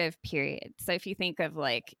restorative period. So if you think of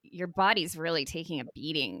like your body's really taking a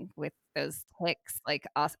beating with those ticks, like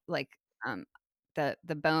um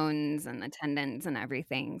the bones and the tendons and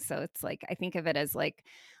everything. So it's like I think of it as like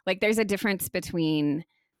there's a difference between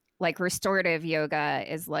like restorative yoga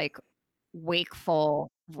is like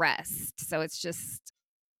wakeful rest. So it's just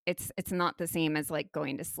it's not the same as like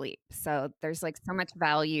going to sleep. So there's like so much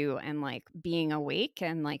value in like being awake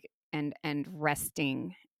and like and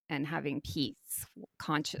resting and having peace yeah,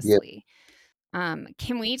 consciously.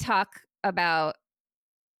 Can we talk about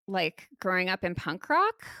like growing up in punk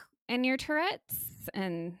rock and your Tourette's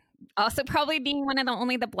and also probably being one of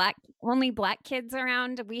the only black kids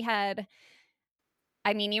around? We had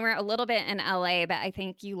I mean, you were a little bit in LA, but I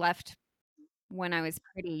think you left when I was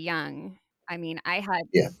pretty young. I mean, I had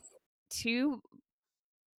yeah, 2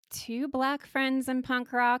 2 black friends in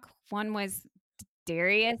punk rock. One was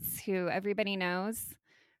Darius, who everybody knows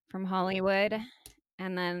from Hollywood,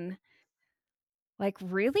 and then, like,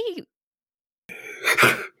 really,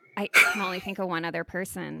 I can only think of one other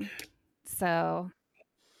person. So,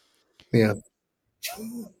 yeah.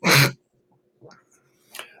 I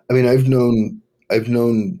mean, I've known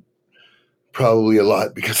probably a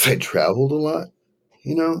lot because I traveled a lot,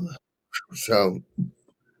 you know. So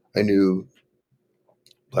I knew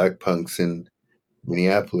black punks in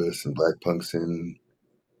Minneapolis and black punks in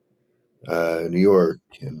New York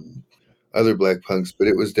and other black punks, but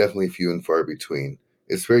it was definitely few and far between.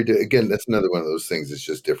 It's again, that's another one of those things. It's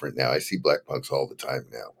just different now. I see black punks all the time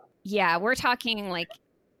now. yeah, we're talking, like,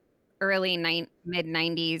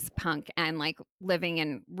 mid-90s punk and, like, living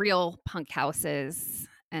in real punk houses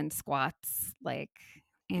and squats, like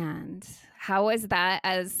and how was that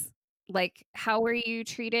as like, how were you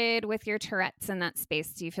treated with your Tourette's in that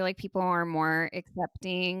space? Do you feel like people are more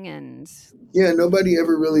accepting and Yeah, nobody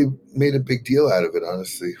ever really made a big deal out of it,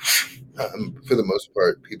 honestly. For the most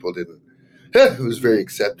part, people didn't. It was very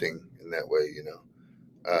accepting in that way, you know.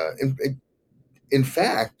 In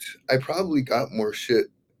fact, I probably got more shit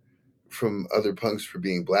from other punks for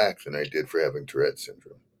being black than I did for having Tourette's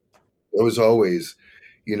syndrome. It was always,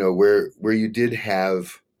 where you did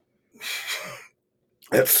have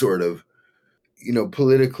that sort of,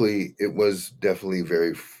 politically, it was definitely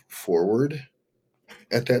very forward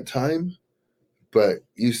at that time, but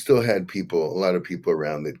you still had a lot of people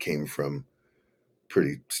around that came from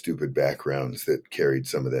pretty stupid backgrounds that carried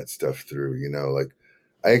some of that stuff through, like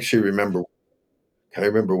I actually remember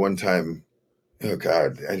one time. Oh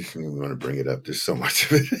God, I just don't even want to bring it up. There's so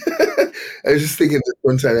much of it. I was just thinking this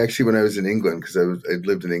one time, actually, when I was in England, because I'd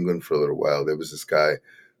lived in England for a little while. There was this guy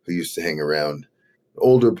who used to hang around,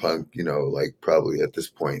 older punk, like probably at this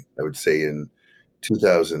point, I would say in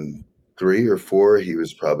 2003 or four, he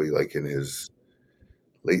was probably like in his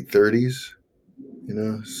late 30s,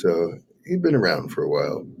 so he'd been around for a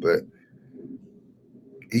while, but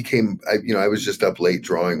he came. I was just up late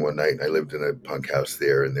drawing one night, and I lived in a punk house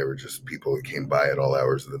there, and there were just people that came by at all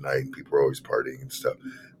hours of the night, and people were always partying and stuff.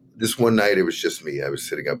 This one night, it was just me. I was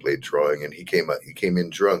sitting up late drawing, and he came up. He came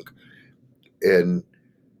in drunk and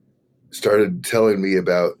started telling me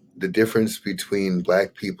about the difference between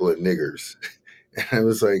black people and niggers. And I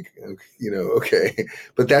was like, okay,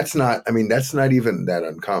 but that's not. I mean, that's not even that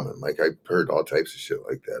uncommon. Like I've heard all types of shit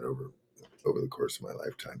like that over the course of my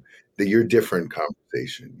lifetime. That you're different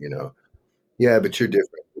conversation, Yeah, but you're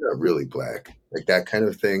different. You're not really black. Like that kind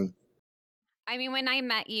of thing. I mean, when I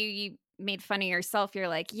met you, you made fun of yourself. You're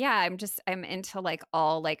like, "Yeah, I'm into like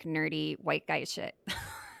all like nerdy white guy shit."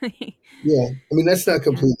 Yeah. I mean, that's not Yeah.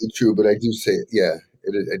 completely true, but I do say, yeah,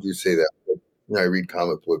 I do say that. But, I read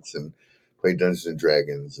comic books and play Dungeons and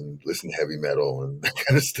Dragons and listen to heavy metal and that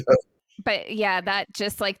kind of stuff. But yeah, that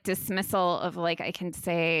just like dismissal of like I can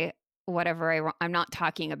say whatever I'm not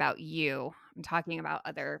talking about you. I'm talking about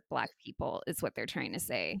other black people is what they're trying to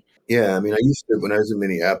say. Yeah. I mean, I used to, when I was in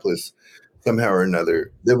Minneapolis, somehow or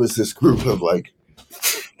another, there was this group of skinheads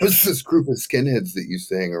that used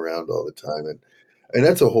to hang around all the time. And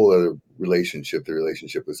that's a whole other relationship, the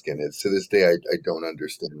relationship with skinheads. To this day, I don't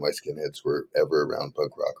understand why skinheads were ever around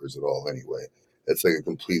punk rockers at all anyway. That's like a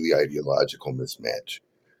completely ideological mismatch.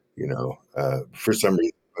 For some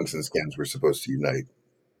reason, punks and skins were supposed to unite.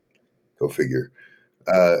 Go figure.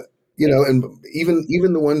 Uh, and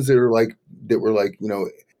even the ones that were like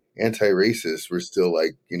anti-racist were still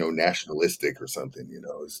like nationalistic or something.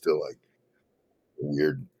 It's still like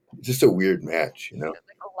weird, just a weird match.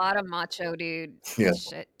 A lot of macho dude Yeah,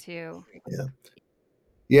 shit too. yeah,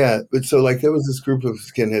 yeah. But so like there was this group of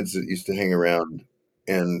skinheads that used to hang around,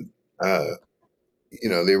 and uh,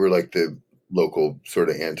 they were like the local sort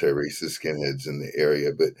of anti-racist skinheads in the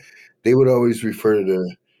area, but they would always refer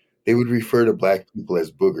to black people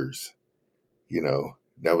as boogers. You know,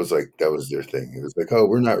 that was their thing. It was like, oh,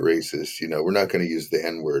 we're not racist. We're not going to use the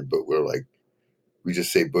N word, but we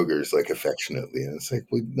just say boogers like affectionately. And it's like,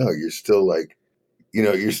 well, no, you're still like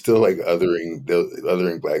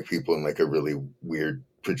othering black people in like a really weird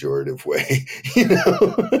pejorative way. you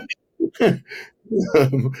know.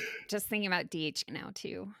 um, Just thinking about DH now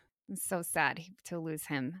too. It's so sad to lose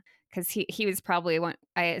him because he was probably one,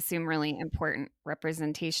 I assume, really important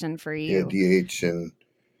representation for yeah, you. DH and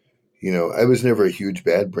I was never a huge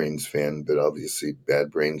Bad Brains fan, but obviously Bad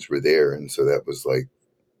Brains were there, and so that was like,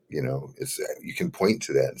 it's you can point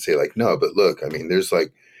to that and say like, no, but look, I mean, there's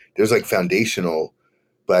like foundational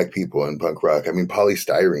black people in punk rock. I mean,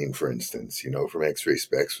 Polystyrene, for instance, from X-Ray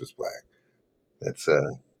Specs was black. That's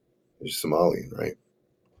there's Somalian, right?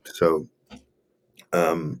 So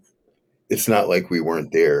um, it's not like we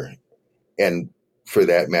weren't there, and for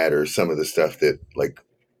that matter, some of the stuff that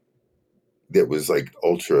was like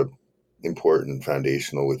ultra important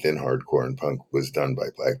foundational within hardcore and punk was done by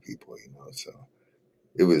black people, so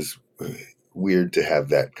it was weird to have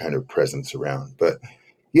that kind of presence around. But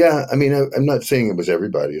yeah, I mean, I'm not saying it was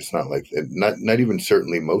everybody. It's not like not even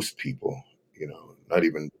certainly most people, not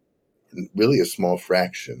even really a small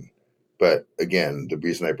fraction. But again, the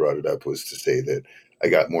reason I brought it up was to say that I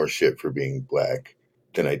got more shit for being black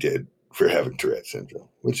than I did for having Tourette's syndrome,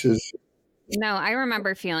 which is No, I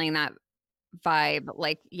remember feeling that vibe.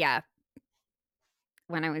 Like, yeah,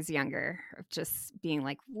 when I was younger, of just being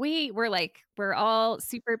like, we're all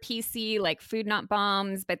super PC, like food not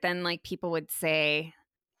bombs, but then like people would say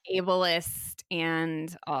ableist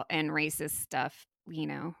and racist stuff,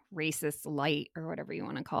 racist light or whatever you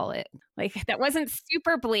want to call it. Like that wasn't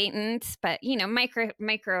super blatant, but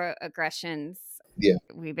microaggressions. yeah,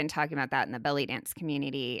 We've been talking about that in the belly dance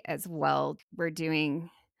community as well. We're doing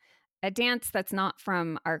a dance that's not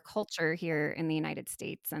from our culture here in the United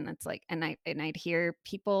States, and it's like, I'd hear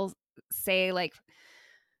people say like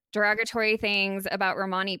derogatory things about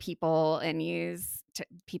Romani people and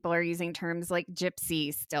people are using terms like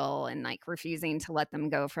gypsy still and like refusing to let them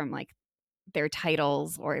go from like their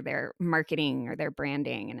titles or their marketing or their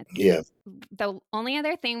branding. And yeah, the only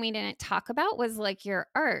other thing we didn't talk about was like your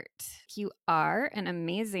art. You are an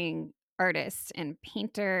amazing artist and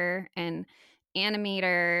painter and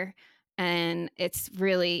animator. And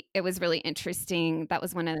it was really interesting. That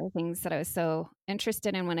was one of the things that I was so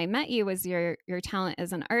interested in when I met you was your talent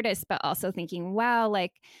as an artist, but also thinking, wow,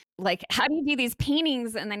 like how do you do these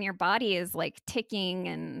paintings and then your body is like ticking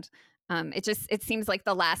and it seems like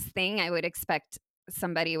the last thing I would expect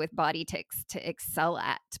somebody with body ticks to excel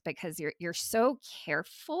at because you're so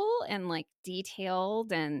careful and like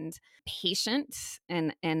detailed and patient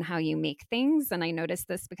and how you make things. And I noticed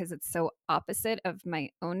this because it's so opposite of my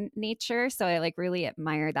own nature, so I like really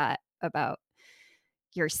admire that about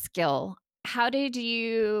your skill. How did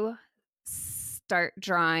you start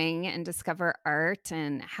drawing and discover art,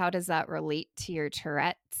 and how does that relate to your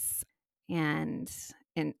Tourette's? And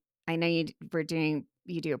I know you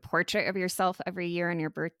do a portrait of yourself every year on your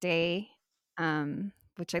birthday,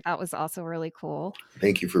 which I thought was also really cool.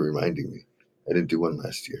 thank you for reminding me. I didn't do one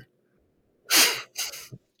last year.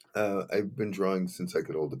 I've been drawing since I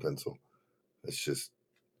could hold a pencil. It's just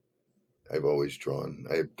I've always drawn.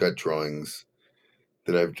 I've got drawings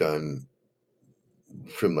that I've done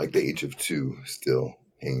from like the age of 2 still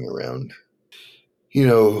hanging around.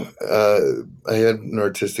 I had an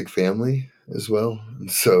artistic family as well,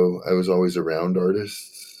 and so I was always around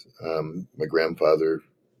artists. My grandfather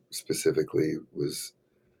specifically was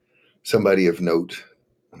somebody of note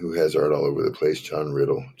who has art all over the place.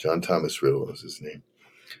 John Thomas Riddle is his name.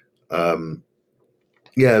 Um,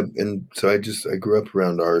 yeah, and so I grew up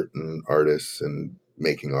around art and artists and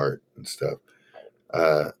making art and stuff.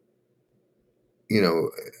 Uh,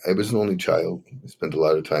 I was an only child. I spent a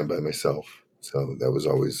lot of time by myself, so that was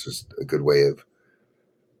always just a good way of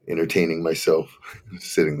entertaining myself,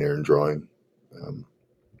 sitting there and drawing. Um,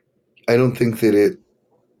 I don't think that it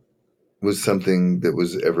was something that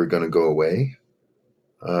was ever going to go away.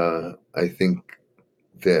 I think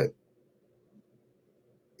that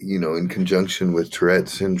in conjunction with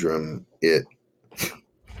Tourette's syndrome, it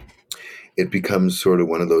becomes sort of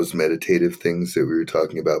one of those meditative things that we were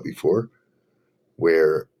talking about before,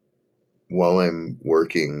 where while I'm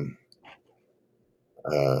working,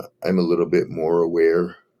 I'm a little bit more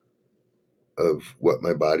aware of what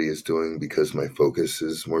my body is doing because my focus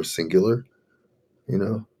is more singular, you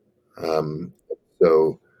know? Um,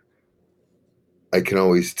 so I can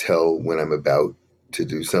always tell when I'm about to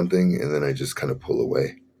do something, and then I just kind of pull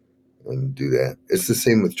away and do that. It's the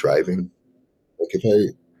same with driving. Like if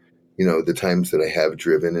I, the times that I have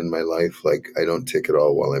driven in my life, like I don't tick at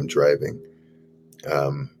all while I'm driving.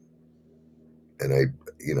 Um, and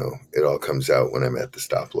it all comes out when I'm at the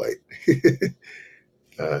stoplight.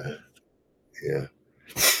 uh, yeah.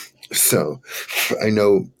 So I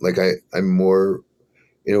know, like I'm more,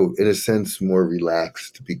 in a sense, more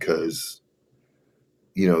relaxed because,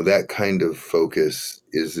 that kind of focus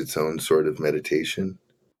is its own sort of meditation.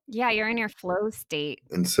 Yeah, you're in your flow state.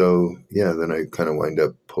 And so, yeah, then I kind of wind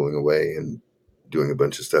up pulling away and doing a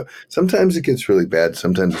bunch of stuff. Sometimes it gets really bad.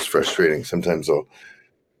 Sometimes it's frustrating. Sometimes I'll,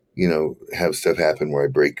 have stuff happen where I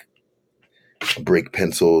break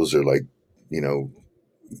pencils or you know,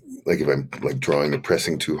 like if I'm like drawing or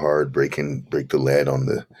pressing too hard, break the lead on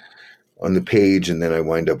the page, and then I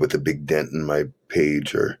wind up with a big dent in my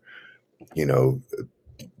page, or a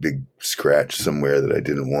big scratch somewhere that I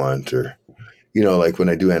didn't want, or like when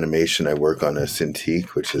I do animation, I work on a Cintiq,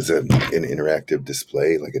 which is an interactive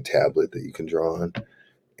display, like a tablet that you can draw on,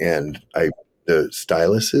 and the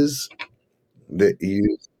styluses that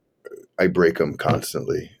you I break them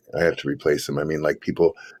constantly. I have to replace them. I mean, like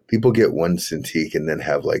people get one Cintiq and then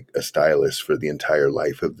have like a stylus for the entire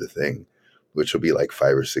life of the thing, which will be like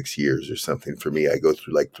 5 or 6 years or something. For me, I go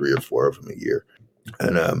through like 3 or 4 of them a year,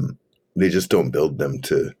 and they just don't build them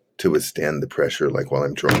to withstand the pressure. Like while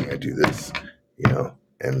I'm drawing, I do this,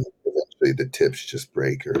 and eventually the tips just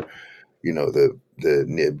break, or the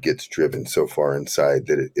nib gets driven so far inside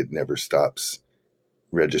that it never stops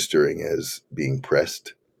registering as being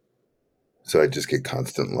pressed. So I just get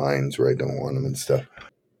constant lines where I don't want them and stuff.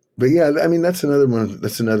 But yeah, I mean that's another one.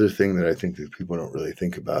 That's another thing that I think that people don't really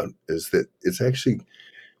think about is that it's actually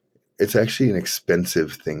an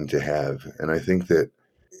expensive thing to have, and I think that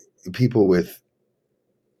people with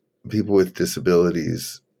people with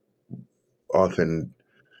disabilities often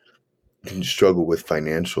can struggle with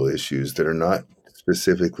financial issues that are not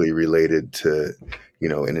specifically related to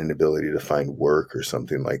an inability to find work or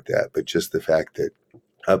something like that, but just the fact that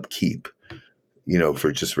upkeep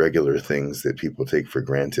for just regular things that people take for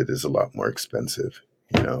granted is a lot more expensive,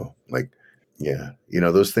 like, yeah,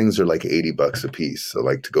 those things are like $80 a piece. So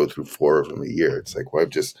like to go through 4 of them a year, it's like, well, I've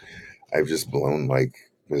just blown like,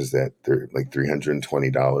 what is that? They're like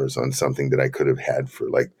 $320 on something that I could have had for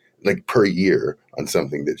like per year on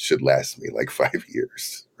something that should last me like 5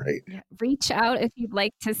 years. Right. Yeah, reach out if you'd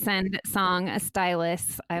like to send Song a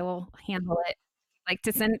stylus. I will handle it. Like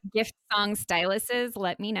to send gift Song styluses,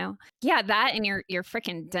 let me know. Yeah, that and your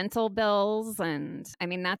freaking dental bills, and I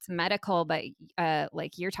mean that's medical, but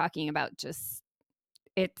like you're talking about just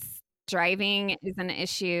it's driving is an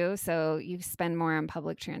issue, so you spend more on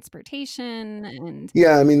public transportation and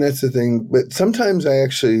Yeah, I mean that's the thing. But sometimes I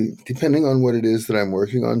actually, depending on what it is that I'm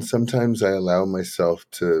working on, sometimes I allow myself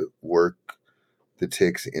to work the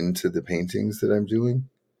ticks into the paintings that I'm doing.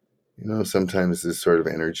 Sometimes this sort of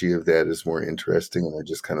energy of that is more interesting, and I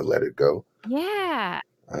just kind of let it go. yeah,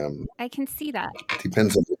 Um, I can see that.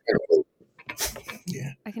 depends on the kind of,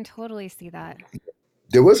 yeah. I can totally see that.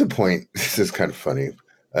 There was a point. This is kind of funny.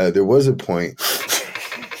 There was a point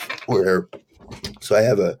where, so I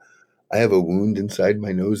have a wound inside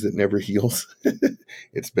my nose that never heals.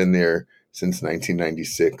 It's been there since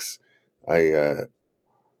 1996. I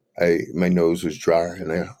my nose was dry,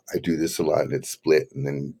 and I do this a lot, and it's split, and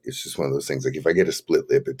then it's just one of those things. Like if I get a split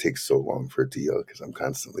lip, it takes so long for it to heal because I'm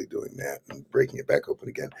constantly doing that and breaking it back open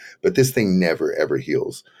again. But this thing never ever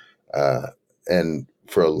heals, uh, and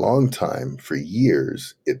for a long time, for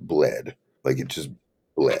years, it bled. Like it just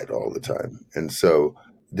bled all the time, and so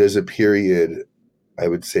there's a period, I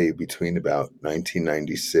would say, between about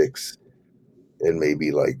 1996 and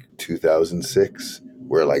maybe like 2006,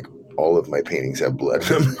 where like all of my paintings have blood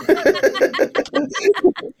in them.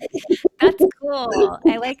 That's cool.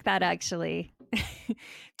 I like that actually.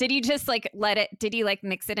 Did you just like let it did you like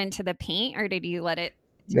mix it into the paint or did you let it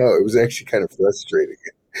No, it was actually kind of frustrating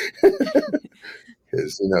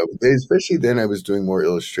because especially then I was doing more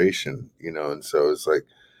illustration, and so it's like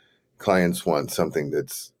clients want something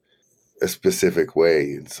that's a specific way.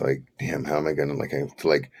 It's like, damn, how am I gonna, like, I have to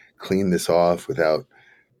like clean this off without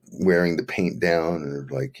wearing the paint down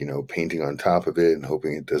and like, painting on top of it and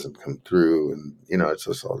hoping it doesn't come through. And, it's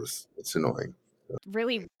just all this, it's annoying.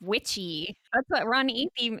 Really witchy. That's what Ron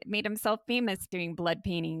Ethy made himself famous doing blood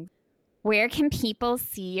painting. Where can people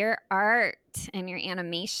see your art and your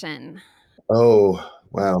animation? Oh,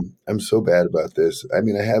 wow. I'm so bad about this. I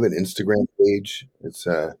mean, I have an Instagram page. It's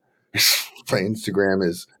my Instagram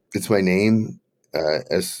it's my name,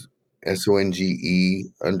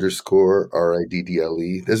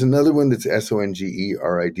 SONGE_RIDDLE. There's another one that's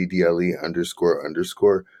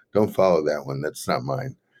SONGERIDDLE___. Don't follow that one. That's not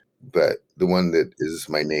mine. But the one that is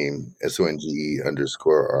my name,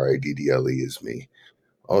 SONGE_RIDDLE, is me.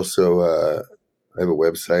 Also, I have a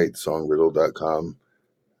website, songriddle.com.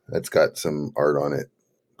 That's got some art on it,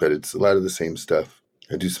 but it's a lot of the same stuff.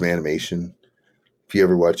 I do some animation. If you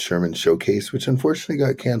ever watch Sherman Showcase, which unfortunately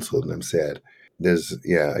got canceled, and I'm sad.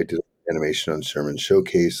 I did animation on Sherman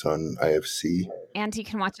Showcase on IFC. And you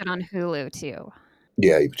can watch it on Hulu too.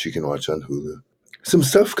 Yeah, which you can watch on Hulu. Some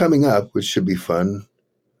stuff coming up, which should be fun.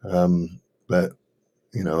 But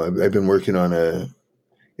I've been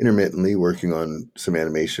intermittently working on some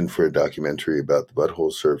animation for a documentary about the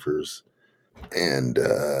Butthole Surfers. And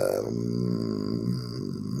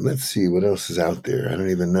let's see what else is out there. I don't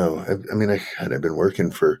even know. I've been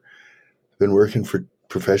working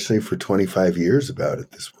professionally for 25 years about it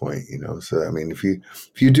at this point. So I mean, if you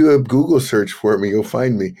do a Google search for me, you'll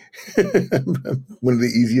find me. I'm one of the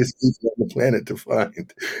easiest people on the planet to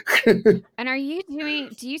find. And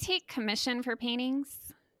do you take commission for paintings?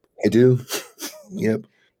 I do. Yep.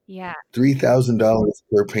 Yeah. $3,000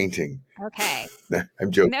 per painting. Okay.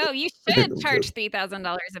 I'm joking. No, you should charge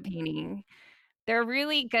 $3,000 a painting. They're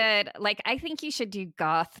really good. Like, I think you should do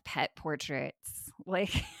goth pet portraits.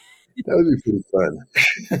 Like, that would be pretty fun.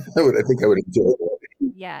 I think I would enjoy that.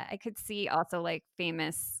 Yeah, I could see also like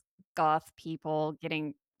famous goth people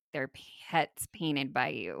getting their pets painted by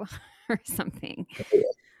you or something. I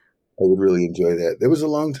would really enjoy that. There was a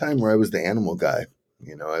long time where I was the animal guy.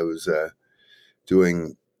 I was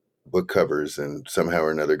doing book covers and somehow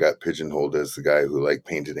or another got pigeonholed as the guy who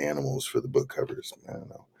painted animals for the book covers. I don't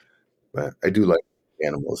know. But I do like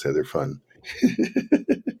animals. They're fun.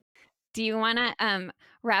 Do you want to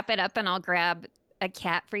wrap it up and I'll grab a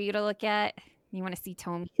cat for you to look at? You want to see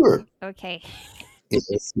Tom? Sure. Okay.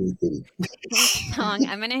 Yes, Song.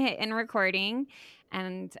 I'm going to hit in recording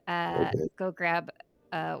and okay. go grab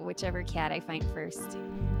whichever cat I find first.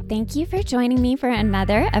 Thank you for joining me for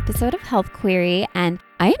another episode of Health Query. And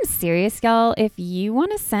I am serious, y'all. If you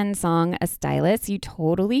want to send Song a stylist, you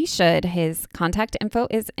totally should. His contact info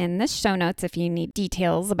is in the show notes if you need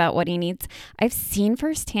details about what he needs. I've seen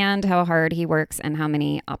firsthand how hard he works and how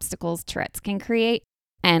many obstacles Tourettes can create.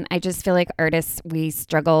 And I just feel like artists, we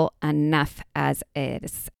struggle enough as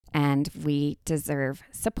is. And we deserve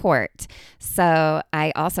support. So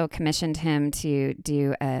I also commissioned him to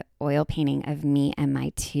do an oil painting of me and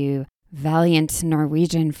my two valiant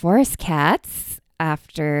Norwegian forest cats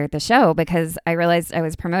after the show because I realized I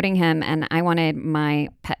was promoting him and I wanted my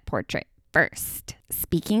pet portrait first.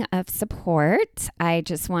 Speaking of support, I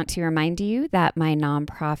just want to remind you that my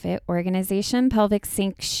nonprofit organization, Pelvic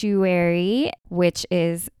Sanctuary, which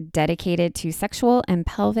is dedicated to sexual and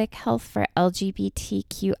pelvic health for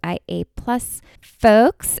LGBTQIA+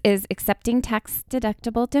 folks, is accepting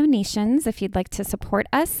tax-deductible donations. If you'd like to support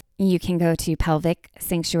us, you can go to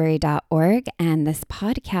pelvicsanctuary.org. And this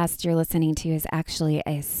podcast you're listening to is actually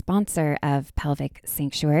a sponsor of Pelvic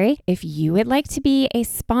Sanctuary. If you would like to be a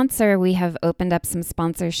sponsor, we have opened up some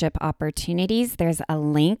sponsorship opportunities. There's a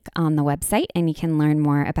link on the website and you can learn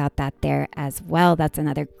more about that there as well. That's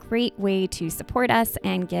another great way to support us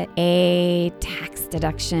and get a tax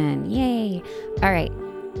deduction. Yay. All right.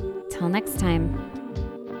 Till next time.